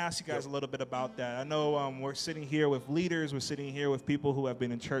 I want to ask you guys a little bit about that. I know we're sitting here with leaders. We're sitting here with people who have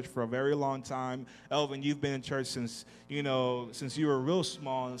been in church for a very long time. Elvin, you've been in church since you were real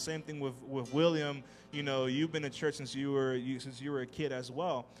small. And the same thing with William. You know, you've been in church since you were a kid as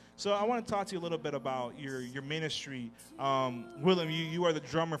well. So I want to talk to you a little bit about your ministry. William, you are the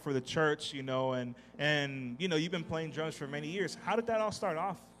drummer for the church, you know, and you know, you've been playing drums for many years. How did that all start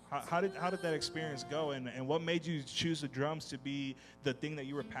off? How did that experience go, and what made you choose the drums to be the thing that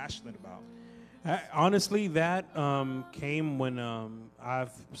you were passionate about? Honestly, that came when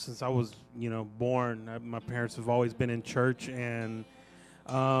since I was, you know, born. My parents have always been in church, and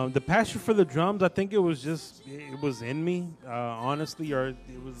the passion for the drums, I think it was in me, honestly, or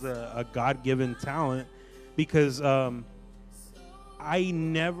it was a God-given talent, because I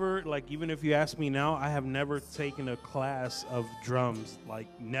never, like, even if you ask me now, I have never taken a class of drums, like,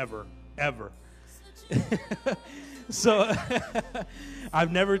 never, ever. So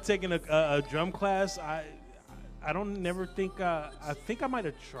I've never taken a drum class. I think I might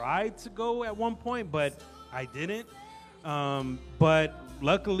have tried to go at one point, but I didn't. But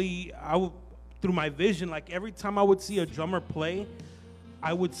luckily, through my vision, like, every time I would see a drummer play,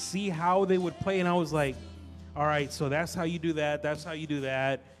 I would see how they would play, and I was like, all right, so that's how you do that. That's how you do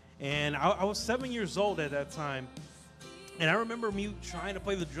that. And I was 7 years old at that time. And I remember me trying to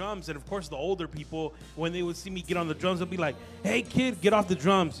play the drums. And, of course, the older people, when they would see me get on the drums, they'd be like, hey, kid, get off the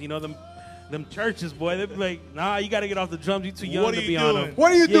drums. You know, them churches, boy. They'd be like, nah, you got to get off the drums. You're too young to be on them.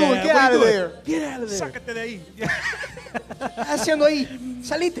 What are you doing? Get out of there. Get out of there. Sácate de ahí. ¿Qué estás haciendo ahí?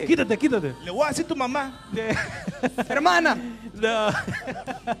 Salite. Quítate. Le voy a decir tu mamá. Hermana.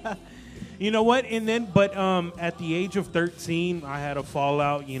 You know what? And then, but at the age of 13, I had a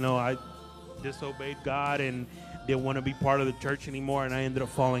fallout. You know, I disobeyed God and didn't want to be part of the church anymore, and I ended up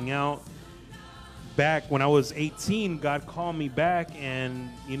falling out. Back when I was 18, God called me back,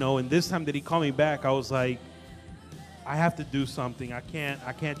 and, you know, and this time that he called me back, I was like, I have to do something. I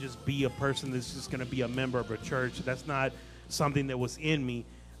can't just be a person that's just going to be a member of a church. That's not something that was in me.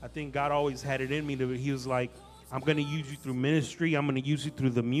 I think God always had it in me. He was like, I'm going to use you through ministry. I'm going to use you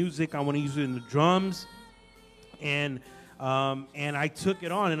through the music. I want to use you in the drums. And I took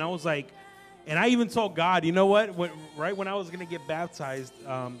it on, and I was like, and I even told God, you know what? Right when I was going to get baptized,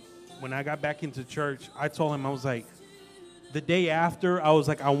 when I got back into church, I told him, I was like, the day after, I was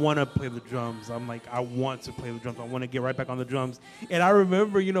like, I want to play the drums. I'm like, I want to play the drums. I want to get right back on the drums. And I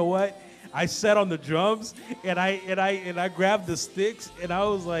remember, you know what? I sat on the drums, and I grabbed the sticks, and I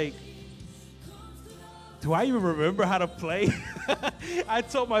was like, do I even remember how to play? I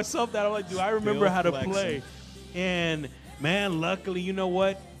told myself that. I'm like, do I remember how to play? And, man, luckily, you know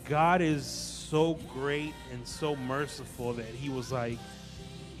what? God is so great and so merciful that he was like,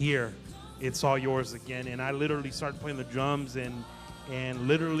 here, it's all yours again. And I literally started playing the drums, and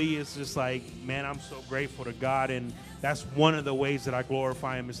literally it's just like, man, I'm so grateful to God. And that's one of the ways that I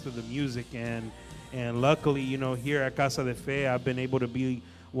glorify him is through the music. And luckily, you know, here at Casa de Fe, I've been able to be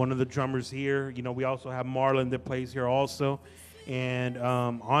one of the drummers here. You know, we also have Marlon that plays here also. And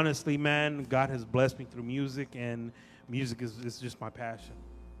honestly, man, God has blessed me through music, and music is just my passion.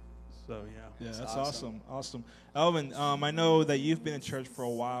 So, yeah. Yeah, that's awesome. Elvin, I know that you've been in church for a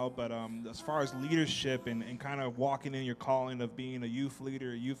while, but as far as leadership and kind of walking in your calling of being a youth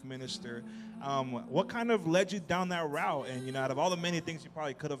leader, a youth minister, what kind of led you down that route? And, you know, out of all the many things you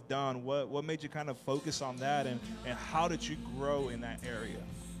probably could have done, what made you kind of focus on that, and how did you grow in that area?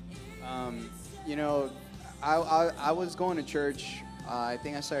 You know, I was going to church. I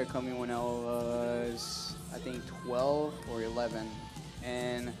think I started coming when I was, 12 or 11.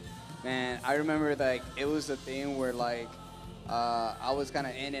 And, man, I remember, like, it was a thing where, like, I was kind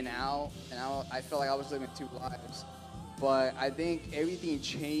of in and out, and I felt like I was living two lives. But I think everything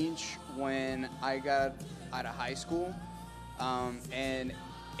changed when I got out of high school. And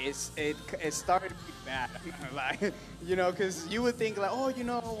it started to be bad, I'm not gonna lie. You know, because you would think, like, oh, you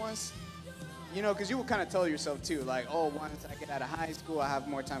know, once, you know, because you would kind of tell yourself, too, like, oh, once I get out of high school, I have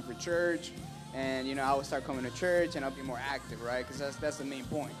more time for church. And, you know, I would start coming to church, and I'll be more active, right? Because that's the main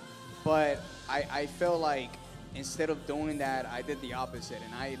point. But I felt like instead of doing that, I did the opposite,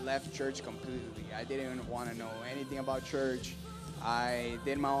 and I left church completely. I didn't even want to know anything about church. I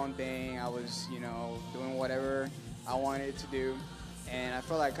did my own thing. I was, you know, doing whatever I wanted to do. And I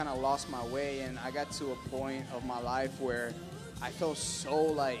felt like I kind of lost my way, and I got to a point of my life where I felt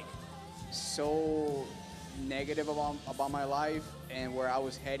so negative about my life and where I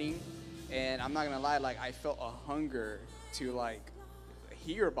was heading. And I'm not going to lie, like, I felt a hunger to, like,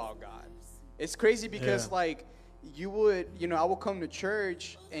 hear about God. It's crazy because, like, you would, you know, I would come to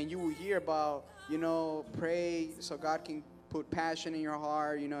church and you would hear about, you know, pray so God can put passion in your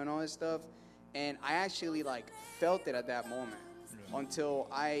heart, you know, and all this stuff. And I actually, like, felt it at that moment until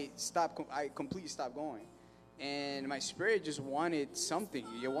I completely stopped going. And my spirit just wanted something.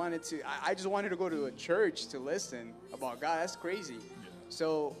 I just wanted to go to a church to listen about God. That's crazy.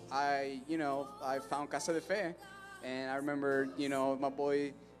 So I found Casa de Fe, and I remember, you know, my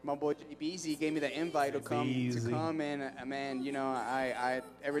boy JBZ gave me the invite to come, and man, you know, I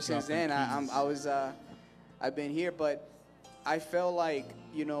ever since then I've been here, but I felt like,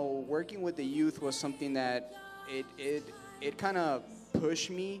 you know, working with the youth was something that it kind of pushed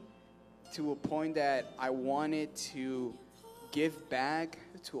me to a point that I wanted to give back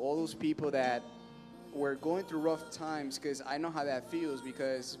to all those people that were going through rough times, because I know how that feels,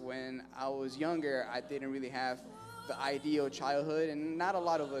 because when I was younger, I didn't really have the ideal childhood, and not a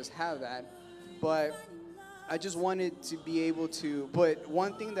lot of us have that, but I just wanted to be able to, but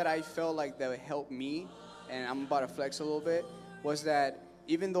one thing that I felt like that helped me, and I'm about to flex a little bit, was that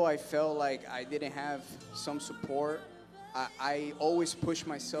even though I felt like I didn't have some support, I always pushed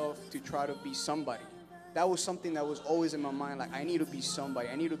myself to try to be somebody. That was something that was always in my mind. Like, I need to be somebody.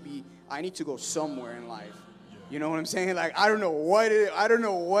 I need to go somewhere in life. You know what I'm saying? Like, I don't know what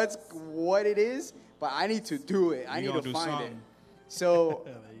it is, but I need to do it. I need to find it. So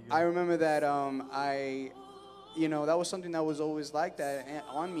I remember that you know, that was something that was always like that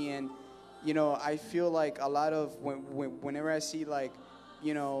on me. And, you know, I feel like a lot of whenever I see, like,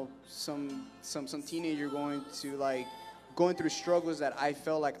 you know, some teenager going through struggles that I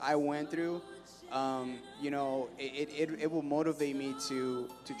felt like I went through, you know, it will motivate me to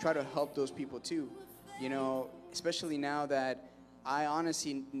try to help those people too, you know, especially now that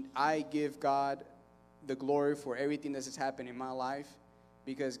I give God the glory for everything that has happened in my life,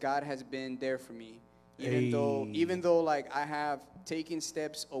 because God has been there for me. Even though like I have taken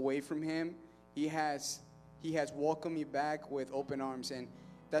steps away from him, he has welcomed me back with open arms. And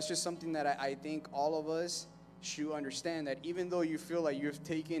that's just something that I think all of us should understand that even though you feel like you've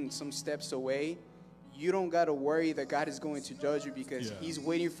taken some steps away, you don't got to worry that God is going to judge you, because Yeah. He's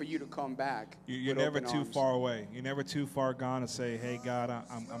waiting for you to come back. You're with never open too arms. far away. You're never too far gone to say, hey, God,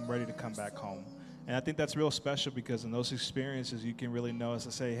 I'm ready to come back home. And I think that's real special, because in those experiences, you can really know is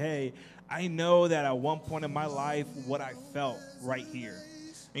to say, hey, I know that at one point in my life, what I felt right here.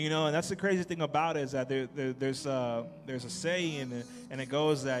 And, and that's the crazy thing about it, is that there's a saying, and it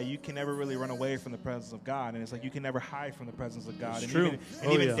goes that you can never really run away from the presence of God. And it's like you can never hide from the presence of God. It's and true. Even,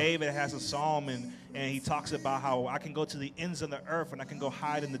 and Oh, even yeah. David has a psalm, and he talks about how I can go to the ends of the earth, and I can go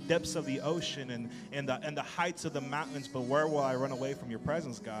hide in the depths of the ocean and the heights of the mountains, but where will I run away from your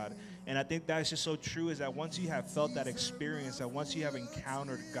presence, God? And I think that's just so true, is that once you have felt that experience, that once you have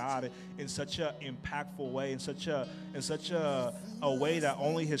encountered God in such an impactful way, in such a way that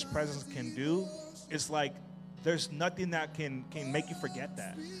only His presence can do, it's like there's nothing that can make you forget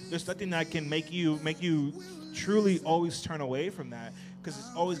that. There's nothing that can make you truly always turn away from that, because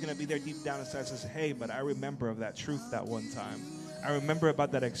it's always going to be there deep down inside. Says, hey, but I remember of that truth that one time. I remember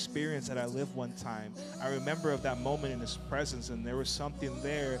about that experience that I lived one time. I remember of that moment in His presence, and there was something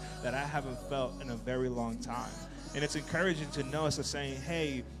there that I haven't felt in a very long time. And it's encouraging to know, it's saying,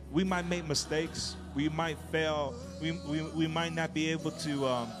 hey, we might make mistakes, we might fail, we might not be able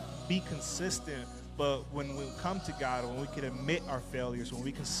to be consistent, but when we come to God, when we can admit our failures, when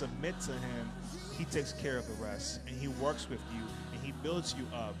we can submit to Him, He takes care of the rest, and He works with you, and He builds you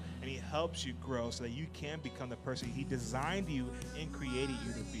up, and He helps you grow so that you can become the person He designed you and created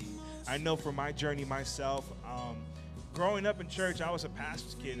you to be. I know for my journey myself, growing up in church, I was a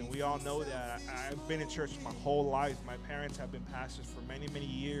pastor's kid, and we all know that. I've been in church my whole life. My parents have been pastors for many, many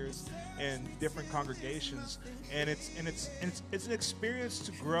years in different congregations, and it's an experience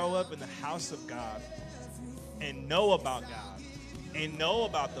to grow up in the house of God and know about God and know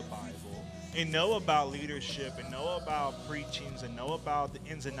about the Bible and know about leadership and know about preachings and know about the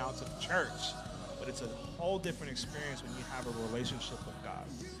ins and outs of church. But it's a whole different experience when you have a relationship with God.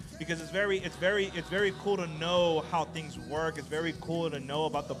 Because it's very cool to know how things work. It's very cool to know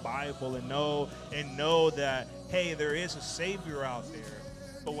about the Bible and know that, hey, there is a Savior out there.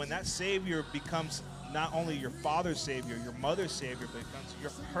 But when that Savior becomes not only your father's Savior, your mother's Savior, but becomes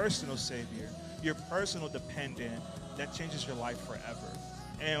your personal Savior, your personal dependent, that changes your life forever.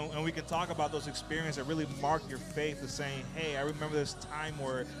 And we can talk about those experiences that really mark your faith, of saying, hey, I remember this time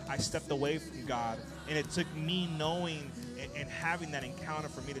where I stepped away from God, and it took me knowing and having that encounter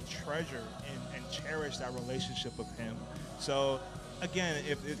for me to treasure and cherish that relationship with Him. So again,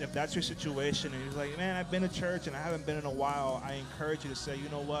 if that's your situation and you're like, man, I've been to church and I haven't been in a while, I encourage you to say, you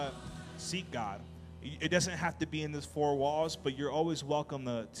know what, seek God. It doesn't have to be in these four walls, but you're always welcome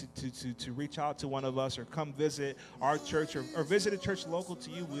to reach out to one of us or come visit our church or visit a church local to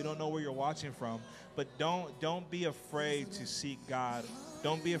you. We don't know where you're watching from, but don't be afraid to seek God.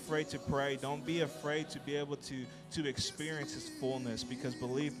 Don't be afraid to pray. Don't be afraid to be able to experience His fullness, because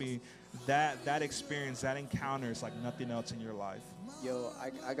believe me, that experience, that encounter is like nothing else in your life. Yo,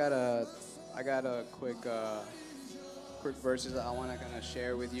 I got a quick verses that I want to kind of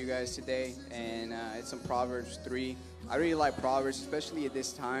share with you guys today, and it's in Proverbs 3. I really like Proverbs, especially at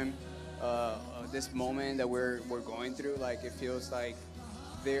this time, this moment that we're going through. Like, it feels like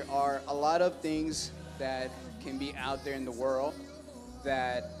there are a lot of things that can be out there in the world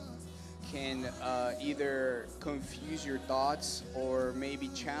that can either confuse your thoughts or maybe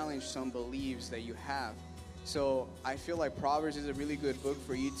challenge some beliefs that you have. So I feel like Proverbs is a really good book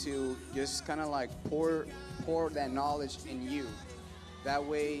for you to just kind of like pour that knowledge in you. That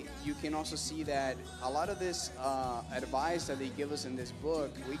way you can also see that a lot of this advice that they give us in this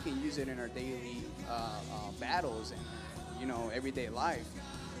book, we can use it in our daily battles and, everyday life.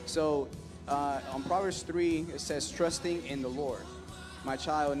 So on Proverbs 3, it says, trusting in the Lord. My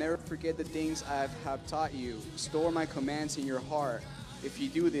child, never forget the things I have taught you. Store my commands in your heart. If you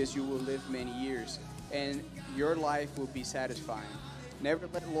do this, you will live many years, and your life will be satisfying. Never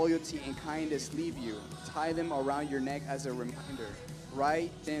let loyalty and kindness leave you. Tie them around your neck as a reminder.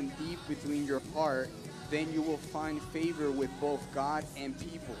 Write them deep within your heart. Then you will find favor with both God and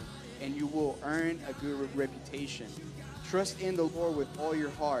people, and you will earn a good reputation. Trust in the Lord with all your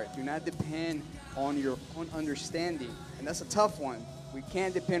heart. Do not depend on your own understanding. And that's a tough one. We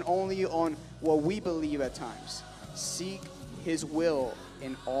can't depend only on what we believe at times. Seek His will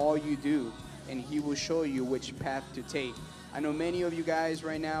in all you do, and He will show you which path to take. I know many of you guys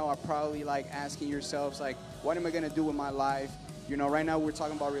right now are probably like asking yourselves, like, what am I going to do with my life? Right now we're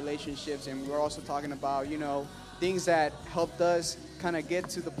talking about relationships, and we're also talking about, things that helped us kind of get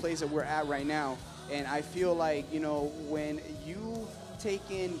to the place that we're at right now. And I feel like, when you take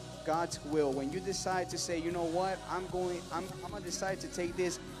in God's will, when you decide to say, you know what, I'm gonna decide to take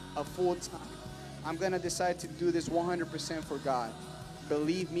this a full time. I'm gonna decide to do this 100% for God.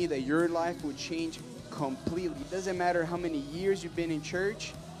 Believe me that your life will change completely. It doesn't matter how many years you've been in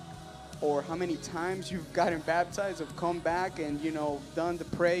church or how many times you've gotten baptized or come back and, done the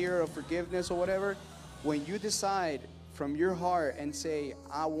prayer of forgiveness or whatever. When you decide from your heart and say,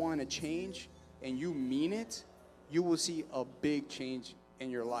 I want to change, and you mean it, you will see a big change in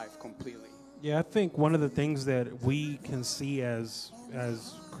your life completely. Yeah, I think one of the things that we can see as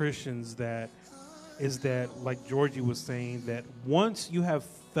Christians is that, like Georgie was saying, that once you have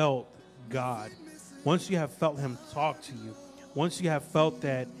felt God, once you have felt Him talk to you, once you have felt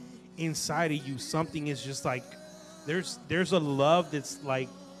that inside of you something is just like, there's a love that's like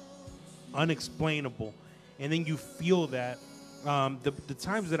unexplainable, and then you feel that. The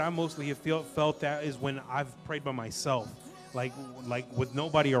times that I mostly have felt that is when I've prayed by myself, like with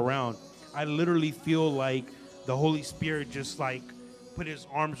nobody around. I literally feel like the Holy Spirit just like put His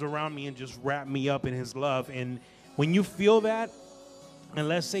arms around me and just wrap me up in His love. And when you feel that, and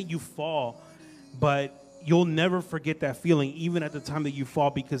let's say you fall, but you'll never forget that feeling, even at the time that you fall,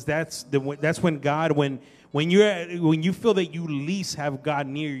 because that's when God, when you feel that you least have God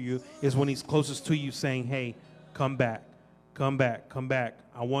near you, is when He's closest to you, saying, "Hey, come back. Come back, come back.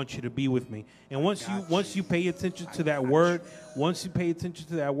 I want you to be with me." And once you pay attention to that word,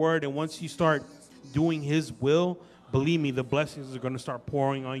 and once you start doing His will, believe me, the blessings are going to start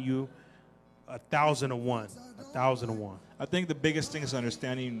pouring on you 1,000 to 1. I think the biggest thing is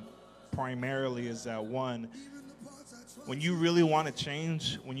understanding primarily is that, one, when you really want to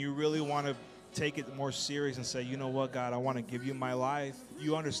change, when you really want to take it more serious and say, you know what, God, I want to give you my life,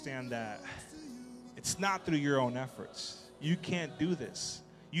 you understand that it's not through your own efforts. You can't do this.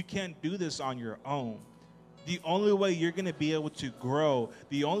 You can't do this on your own. The only way you're going to be able to grow,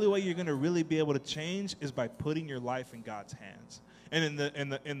 the only way you're going to really be able to change is by putting your life in God's hands. And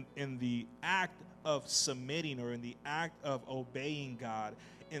in the act of submitting, or in the act of obeying God,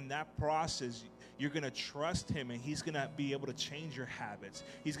 in that process, you're going to trust Him, and He's going to be able to change your habits.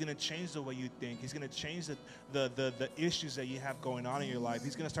 He's going to change the way you think. He's going to change the issues that you have going on in your life.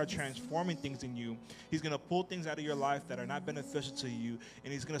 He's going to start transforming things in you. He's going to pull things out of your life that are not beneficial to you,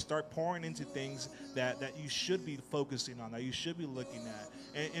 and He's going to start pouring into things that you should be focusing on, that you should be looking at.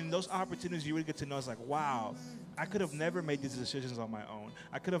 And those opportunities you really get to know is like, wow, I could have never made these decisions on my own.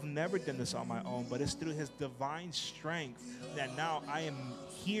 I could have never done this on my own, but it's through His divine strength that now I am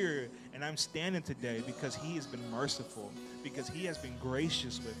here and I'm standing today, because He has been merciful, because He has been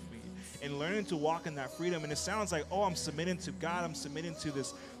gracious with me. And learning to walk in that freedom, and it sounds like, oh, I'm submitting to God, I'm submitting to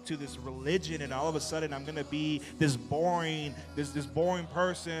this religion, and all of a sudden I'm gonna be this boring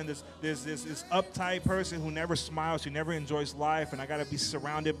person, this uptight person who never smiles, who never enjoys life, and I gotta be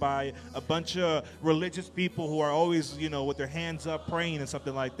surrounded by a bunch of religious people who are always, with their hands up praying and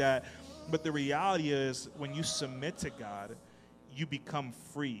something like that. But the reality is, when you submit to God, you become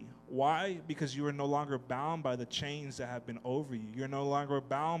free. Why? Because you are no longer bound by the chains that have been over you. You're no longer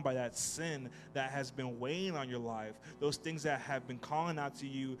bound by that sin that has been weighing on your life, those things that have been calling out to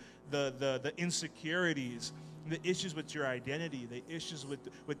you, the insecurities, the issues with your identity, the issues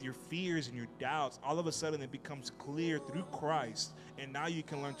with your fears and your doubts. All of a sudden it becomes clear through Christ, and now you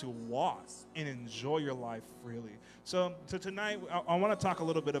can learn to walk and enjoy your life freely. So tonight I want to talk a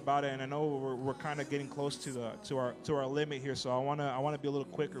little bit about it, and I know we're kind of getting close to our limit here, so I want to be a little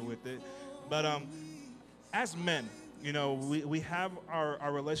quicker with it. But as men, we have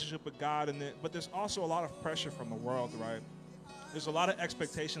our relationship with God, but there's also a lot of pressure from the world, right? There's a lot of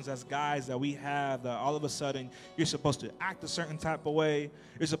expectations as guys that we have, that all of a sudden you're supposed to act a certain type of way,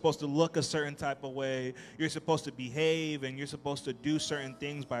 you're supposed to look a certain type of way, you're supposed to behave, and you're supposed to do certain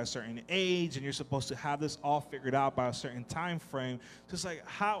things by a certain age, and you're supposed to have this all figured out by a certain time frame. So it's like,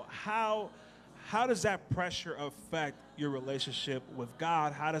 how does that pressure affect your relationship with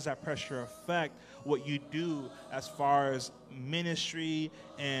God? How does that pressure affect what you do as far as ministry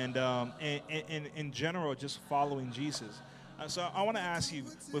and in general, just following Jesus? So I want to ask you,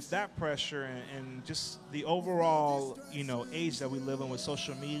 with that pressure and just the overall, age that we live in with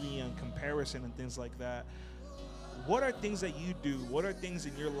social media and comparison and things like that, what are things that you do? What are things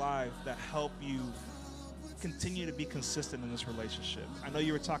in your life that help you continue to be consistent in this relationship? I know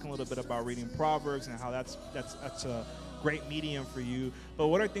you were talking a little bit about reading Proverbs and how that's a great medium for you, but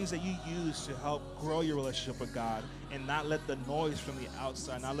what are things that you use to help grow your relationship with God and not let the noise from the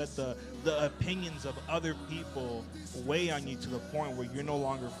outside, not let the opinions of other people weigh on you to the point where you're no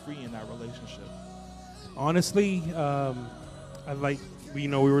longer free in that relationship? Honestly, we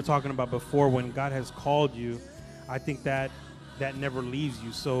were talking about before, when God has called you, I think that never leaves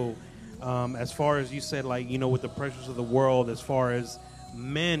you. So as far as you said, like, with the pressures of the world, as far as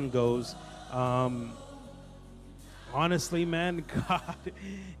men goes, honestly, man,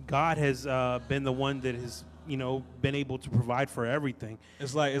 God has been the one that has, been able to provide for everything.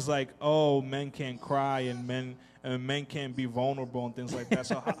 It's like, oh, men can't cry and men can't be vulnerable and things like that.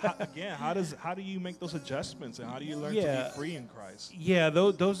 So how do you make those adjustments, and how do you learn to be free in Christ? Yeah,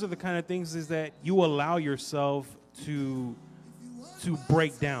 those are the kind of things is that you allow yourself to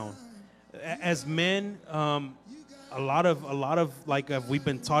break down. As men, a lot of like we've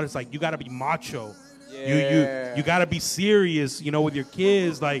been taught, it's like you got to be macho. Yeah. You got to be serious, with your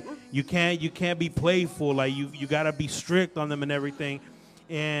kids. Like you can't be playful. Like you got to be strict on them and everything.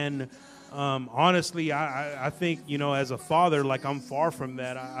 And honestly, I think, as a father, like I'm far from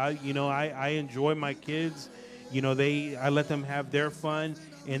that. I enjoy my kids. I let them have their fun,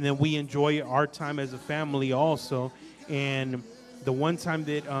 and then we enjoy our time as a family also. And the one time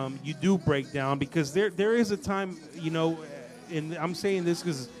that you do break down, because there is a time, and I'm saying this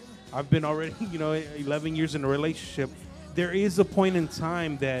because I've been already, 11 years in a relationship. There is a point in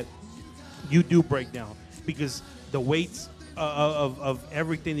time that you do break down, because the weights of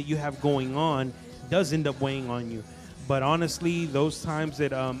everything that you have going on does end up weighing on you. But honestly, those times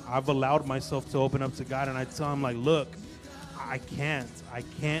that I've allowed myself to open up to God, and I tell him, like, look, I can't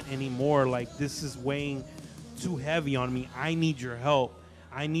anymore. Like, this is weighing too heavy on me. I need your help.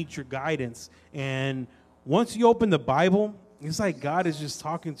 I need your guidance. And once you open the Bible, it's like God is just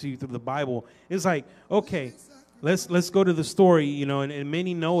talking to you through the Bible. It's like, okay, let's go to the story, and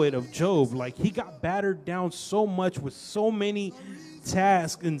many know it, of Job. Like, he got battered down so much with so many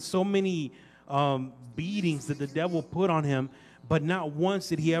tasks and so many beatings that the devil put on him, but not once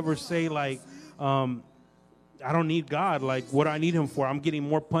did he ever say, like, I don't need God. Like, what do I need him for? I'm getting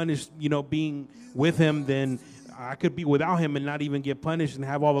more punished, being with him than I could be without him and not even get punished and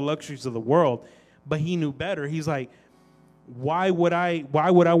have all the luxuries of the world. But he knew better. He's like, why would I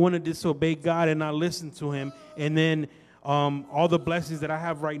want to disobey God and not listen to him? And then all the blessings that I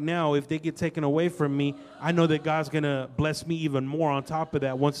have right now, if they get taken away from me, I know that God's going to bless me even more on top of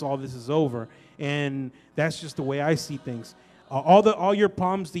that once all this is over. And that's just the way I see things. All your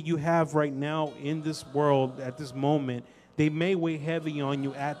problems that you have right now in this world at this moment, they may weigh heavy on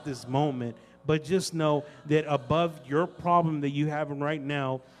you at this moment, but just know that above your problem that you have right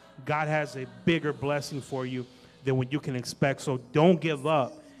now, God has a bigger blessing for you than what you can expect. So don't give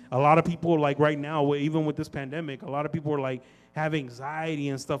up. A lot of people, like right now, even with this pandemic, a lot of people are like have anxiety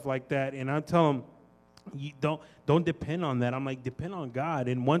and stuff like that. And I tell them, you don't depend on that. I'm like, depend on God.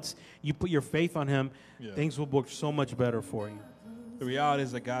 And once you put your faith on him, things will work so much better for you. The reality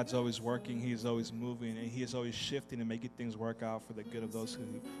is that God's always working, he's always moving, and he is always shifting and making things work out for the good of those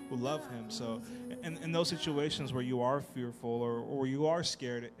who love him. So in those situations where you are fearful or you are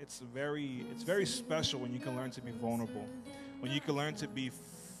scared, it's very special when you can learn to be vulnerable, when you can learn to be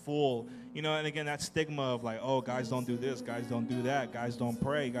full. And again, that stigma of like, oh, guys don't do this, guys don't do that, guys don't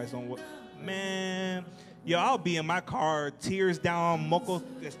pray, guys don't... Man... I'll be in my car, tears down, moco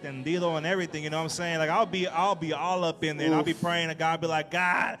extendido and everything, you know what I'm saying? Like, I'll be all up in there, and I'll be praying to God, be like,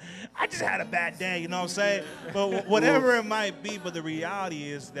 God, I just had a bad day, you know what I'm saying? But whatever it might be, but the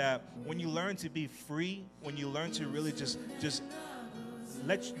reality is that when you learn to be free, when you learn to really just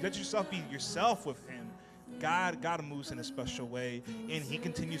let yourself be yourself with him, God moves in a special way, and he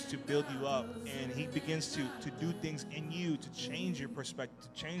continues to build you up, and he begins to do things in you to change your perspective,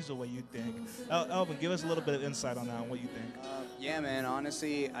 to change the way you think. Elvin, give us a little bit of insight on that, on what you think. Yeah, man,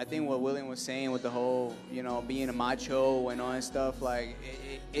 honestly, I think what William was saying with the whole, being a macho and all that stuff, like,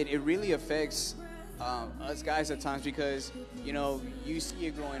 it really affects us guys at times, because, you see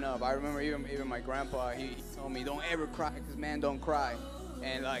it growing up. I remember even my grandpa, he told me, don't ever cry, because man don't cry.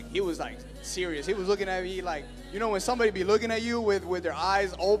 And, like, he was, like, serious. He was looking at me like, when somebody be looking at you with their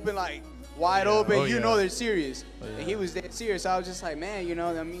eyes open, like, wide open, know they're serious. And he was dead serious. I was just like, man,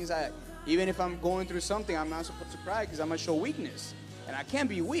 that means that even if I'm going through something, I'm not supposed to cry because I'm going to show weakness. And I can't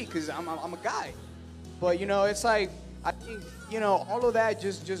be weak because I'm a guy. But, it's like, I think, all of that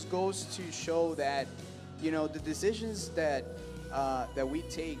just goes to show that, the decisions that we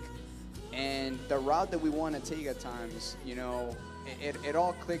take and the route that we want to take at times, it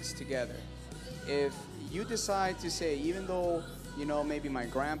all clicks together. If you decide to say, even though, maybe my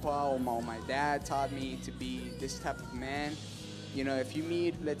grandpa or my dad taught me to be this type of man, if you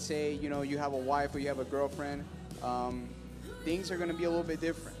meet, let's say, you have a wife or you have a girlfriend, things are going to be a little bit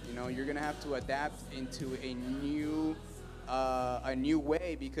different. You're going to have to adapt into a new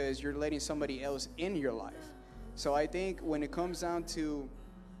way, because you're letting somebody else in your life. So I think when it comes down to,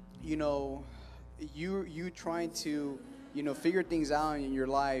 you know, you trying to, you know, figure things out in your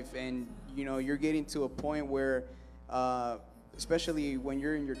life, and you know you're getting to a point where, especially when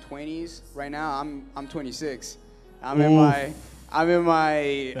you're in your 20s. Right now, I'm 26. I'm in my Them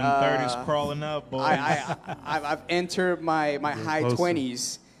 30s crawling up, boy. I've entered my high closer.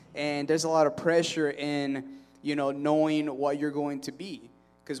 20s, and there's a lot of pressure in, you know, knowing what you're going to be.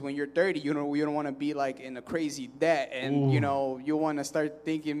 Because when you're 30, you don't want to be like in a crazy debt, and you know you want to start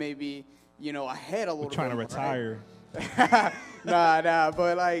thinking maybe, you know, ahead a little bit. Trying to more, retire.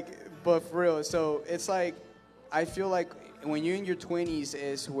 right? but for real. So it's like, I feel like when you're in your 20s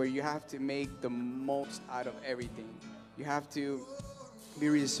is where you have to make the most out of everything. You have to be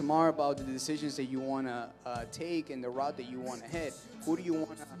really smart about the decisions that you want to take and the route that you want to head. Who do you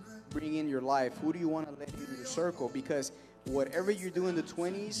want to bring in your life? Who do you want to let in your circle? Because whatever you do in the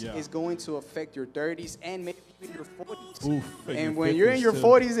 20s Yeah. is going to affect your 30s and maybe even your 40s. Oof, and And your when you're in 50s your too.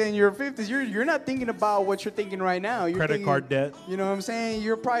 40s and your 50s, you're not thinking about what you're thinking right now. You're Credit thinking, card debt. You know what I'm saying?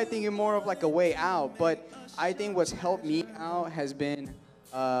 You're probably thinking more of like a way out. But I think what's helped me out has been,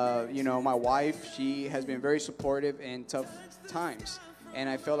 you know, my wife. She has been very supportive in tough times. And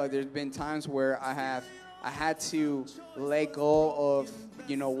I felt like there's been times where I had to let go of,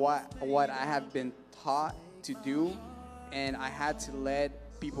 you know, what I have been taught to do, and I had to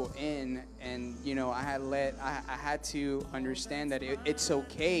let people in, and you know I had to understand that it's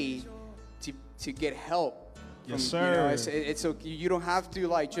okay to get help. Yes, You know, sir. it's okay. You don't have to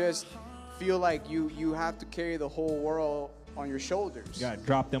like just feel like you have to carry the whole world on your shoulders. You gotta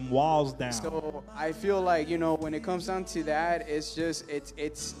drop them walls down. So I feel like, you know, when it comes down to that, it's just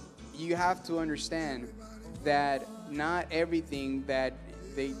you have to understand that not everything that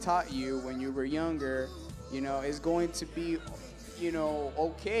they taught you when you were younger, you know, is going to be, you know,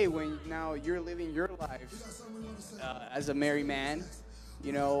 okay when now you're living your life as a married man,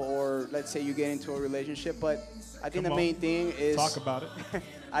 you know, or let's say you get into a relationship. But I think Come the on. main thing is Talk about it.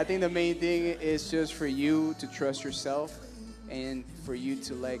 I think the main thing is just for you to trust yourself and for you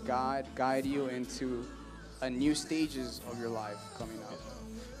to let God guide you into a new stages of your life coming up.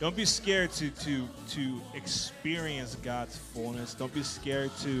 Don't be scared to experience God's fullness. Don't be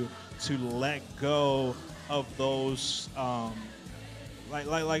scared to let go of those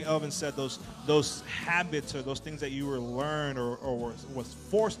like Elvin said, those habits or those things that you were learned or was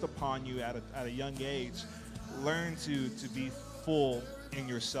forced upon you at a young age. Learn to be full in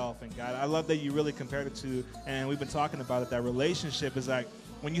yourself and God. I love that you really compared it to, and we've been talking about it, that relationship is like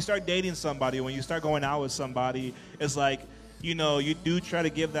when you start dating somebody, when you start going out with somebody, it's like, you know, you do try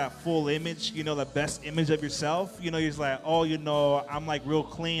to give that full image, you know, the best image of yourself. You know, you're just like, oh, you know, I'm like real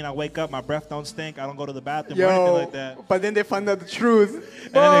clean. I wake up, my breath don't stink. I don't go to the bathroom or anything like that. But then they found out the truth.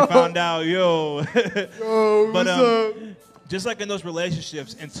 And then they found out, yo. Oh, But what's up? just like in those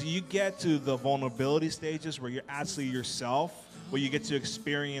relationships, until you get to the vulnerability stages where you're actually yourself, where you get to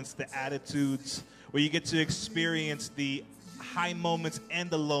experience the attitudes, where you get to experience the high moments and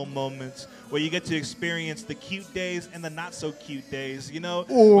the low moments, where you get to experience the cute days and the not so cute days. You know,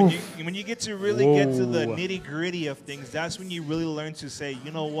 when you get to really get to the nitty gritty of things, that's when you really learn to say,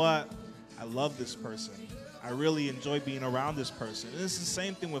 you know what, I love this person. I really enjoy being around this person. And it's the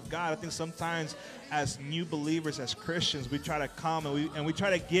same thing with God. I think sometimes as new believers, as Christians, we try to come and we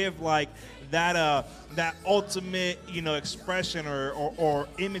try to give like that ultimate, you know, expression or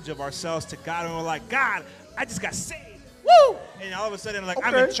image of ourselves to God, and we're like, God, I just got saved. Woo! And all of a sudden, like,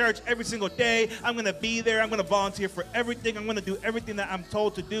 I'm in church every single day. I'm gonna be there. I'm gonna volunteer for everything. I'm gonna do everything that I'm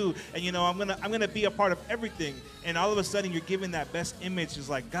told to do. And you know, I'm gonna be a part of everything. And all of a sudden, you're giving that best image. Is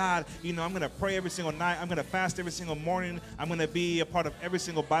like, God, you know, I'm gonna pray every single night. I'm gonna fast every single morning. I'm gonna be a part of every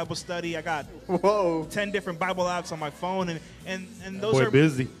single Bible study. I got 10 different Bible apps on my phone, and those Boy, are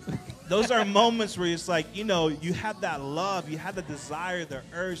busy. those are moments where it's like, you know, you have that love, you have the desire, the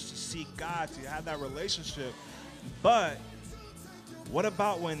urge to seek God, to have that relationship. But what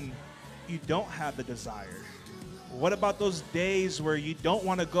about when you don't have the desire? What about those days where you don't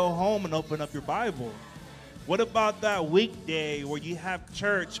want to go home and open up your Bible? What about that weekday where you have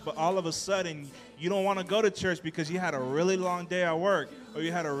church, but all of a sudden you don't want to go to church because you had a really long day at work or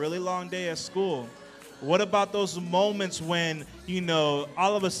you had a really long day at school? What about those moments when, you know,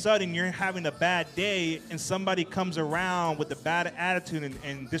 all of a sudden you're having a bad day and somebody comes around with a bad attitude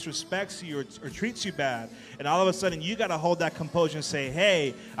and disrespects you or treats you bad, and all of a sudden you got to hold that composure and say,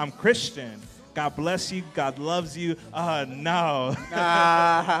 hey, I'm Christian. God bless you. God loves you. No.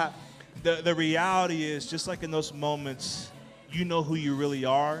 The reality is, just like in those moments, you know who you really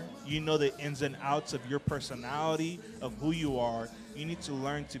are. You know the ins and outs of your personality, of who you are. You need to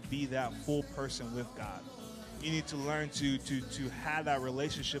learn to be that full person with God. You need to learn to have that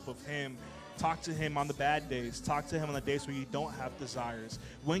relationship with him. Talk to him on the bad days. Talk to him on the days where you don't have desires.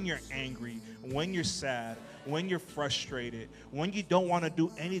 When you're angry, when you're sad, when you're frustrated, when you don't want to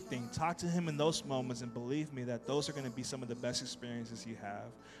do anything. Talk to him in those moments, and believe me that those are going to be some of the best experiences you have.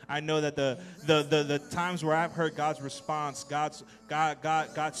 I know that the times where I've heard God's response, God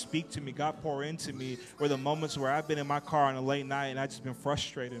speak to me, God pour into me, were the moments where I've been in my car on a late night and I've just been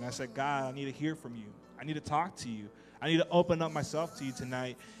frustrated. And I said, God, I need to hear from you. I need to talk to you. I need to open up myself to you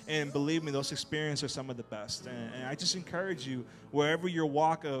tonight. And believe me, those experiences are some of the best. And I just encourage you, wherever your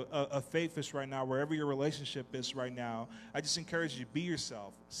walk of faith is right now, wherever your relationship is right now, I just encourage you, be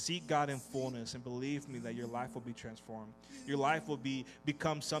yourself. Seek God in fullness, and believe me that your life will be transformed. Your life will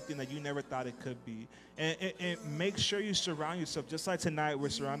become something that you never thought it could be. And make sure you surround yourself. Just like tonight, we're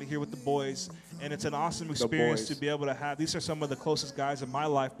surrounded here with the boys, and it's an awesome experience to be able to have. These are some of the closest guys in my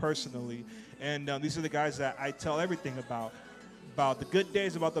life personally. And these are the guys that I tell everything about the good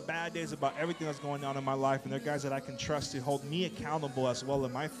days, about the bad days, about everything that's going on in my life. And they're guys that I can trust to hold me accountable as well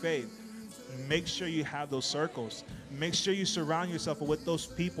in my faith. Make sure you have those circles. Make sure you surround yourself with those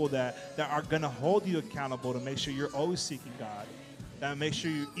people that are going to hold you accountable, to make sure you're always seeking God. That make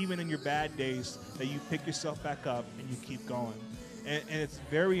sure you, even in your bad days, that you pick yourself back up and you keep going. And it's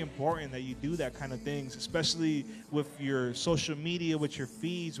very important that you do that kind of things, especially with your social media, with your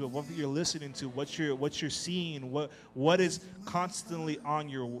feeds, with what you're listening to, what you're seeing, what is constantly on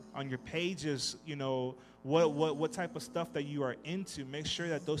your pages, you know, what type of stuff that you are into. Make sure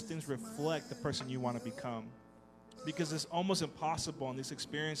that those things reflect the person you want to become. Because it's almost impossible in these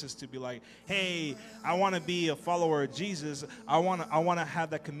experiences to be like, hey, I want to be a follower of Jesus. I want to have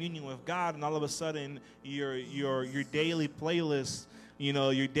that communion with God, and all of a sudden your daily playlist, you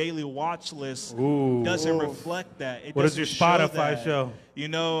know, your daily watch list doesn't reflect that. It What does your Spotify show? You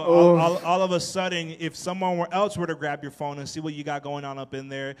know, all of a sudden, if someone else were to grab your phone and see what you got going on up in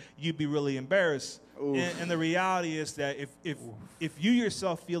there, you'd be really embarrassed. And the reality is that if you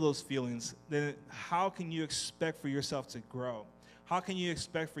yourself feel those feelings, then how can you expect for yourself to grow? How can you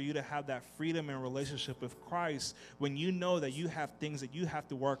expect for you to have that freedom and relationship with Christ when you know that you have things that you have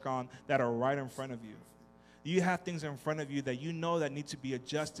to work on that are right in front of you? You have things in front of you that you know that need to be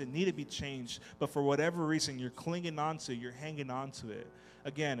adjusted, need to be changed, but for whatever reason, you're clinging on to it, you're hanging on to it.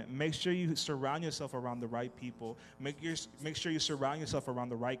 Again, make sure you surround yourself around the right people. Make sure you surround yourself around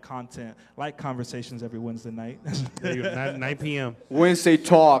the right content, like Conversations every Wednesday night. 9 p.m. Wednesday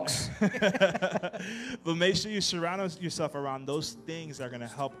talks. But make sure you surround yourself around those things that are going to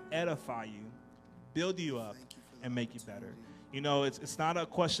help edify you, build you up, and make you better. You know, it's not a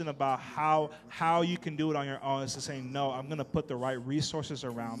question about how you can do it on your own. It's just saying, no, I'm going to put the right resources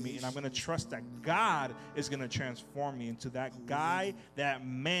around me, and I'm going to trust that God is going to transform me into that guy, that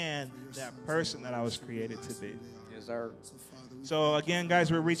man, that person that I was created to be. Yes, sir. So again,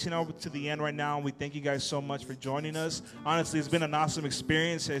 guys, we're reaching over to the end right now. We thank you guys so much for joining us. Honestly, it's been an awesome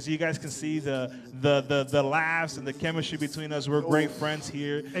experience. As you guys can see, the laughs and the chemistry between us. We're great friends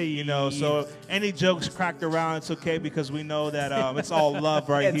here. Hey. You know, so any jokes cracked around, it's okay, because we know that it's all love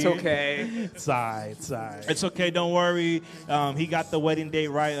right It's here. okay. Side. It's okay. Don't worry. He got the wedding date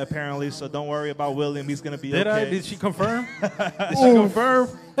right, apparently. So don't worry about William. He's gonna be okay. Did she confirm? Did she confirm?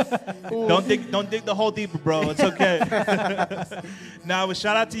 Don't dig the hole deeper, bro. It's okay. Now, but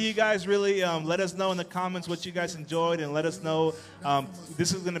shout out to you guys. Really, let us know in the comments what you guys enjoyed, and let us know.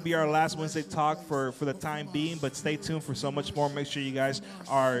 This is going to be our last Wednesday talk for the time being, but stay tuned for so much more. Make sure you guys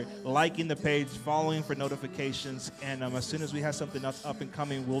are liking the page, following for notifications, and as soon as we have something else up and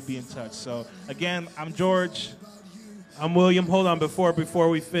coming, we'll be in touch. So again, I'm George. I'm William. Hold on, before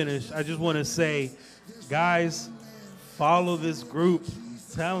we finish, I just want to say, guys, follow this group.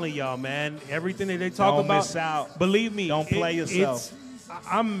 Telling y'all, man, everything that they talk Don't about, miss out. believe me, Don't play yourself.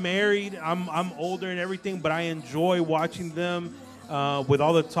 I'm married, I'm older and everything, but I enjoy watching them with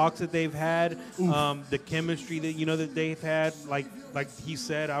all the talks that they've had, the chemistry that they've had. Like he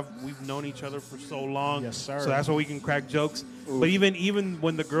said, we've known each other for so long. Yes, sir. So that's why we can crack jokes. But even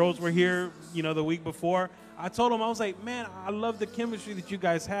when the girls were here, the week before, I told them, I was like, man, I love the chemistry that you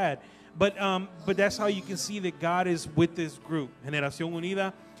guys had. But that's how you can see that God is with this group. Generación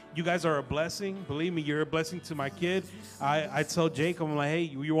Unida, you guys are a blessing. Believe me, you're a blessing to my kid. I tell Jake, I'm like, hey,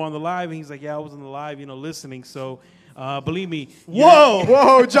 you were on the live? And he's like, yeah, I was on the live, listening. So believe me.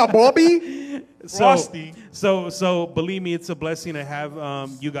 Whoa, Jabobi. Frosty. So believe me, it's a blessing to have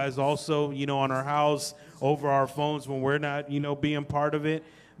you guys also, on our house, over our phones when we're not, being part of it.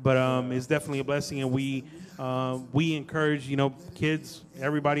 But it's definitely a blessing, and we encourage, kids,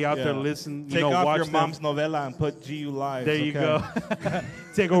 everybody out there, listen, Take off watch your them. mom's novela and put GU Live. There you go.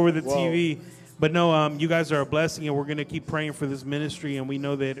 Take over the TV. But no, you guys are a blessing, and we're going to keep praying for this ministry. And we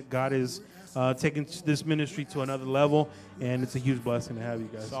know that God is taking this ministry to another level, and it's a huge blessing to have you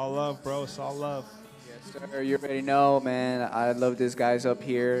guys. It's all love, bro. It's all love. Yes, sir. You already know, man. I love these guys up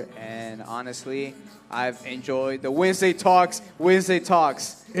here, and honestly, I've enjoyed the Wednesday talks.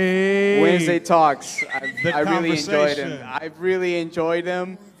 Hey. Wednesday talks. The I really enjoyed them. conversation. I've really enjoyed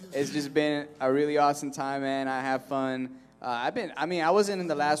them. It's just been a really awesome time, man. I have fun. I wasn't in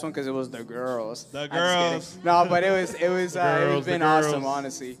the last one because it was the girls. The I'm just girls. kidding. No, but it's been awesome,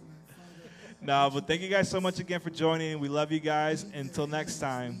 honestly. No, but thank you guys so much again for joining. We love you guys. Until next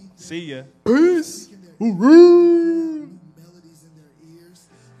time, see ya. Peace.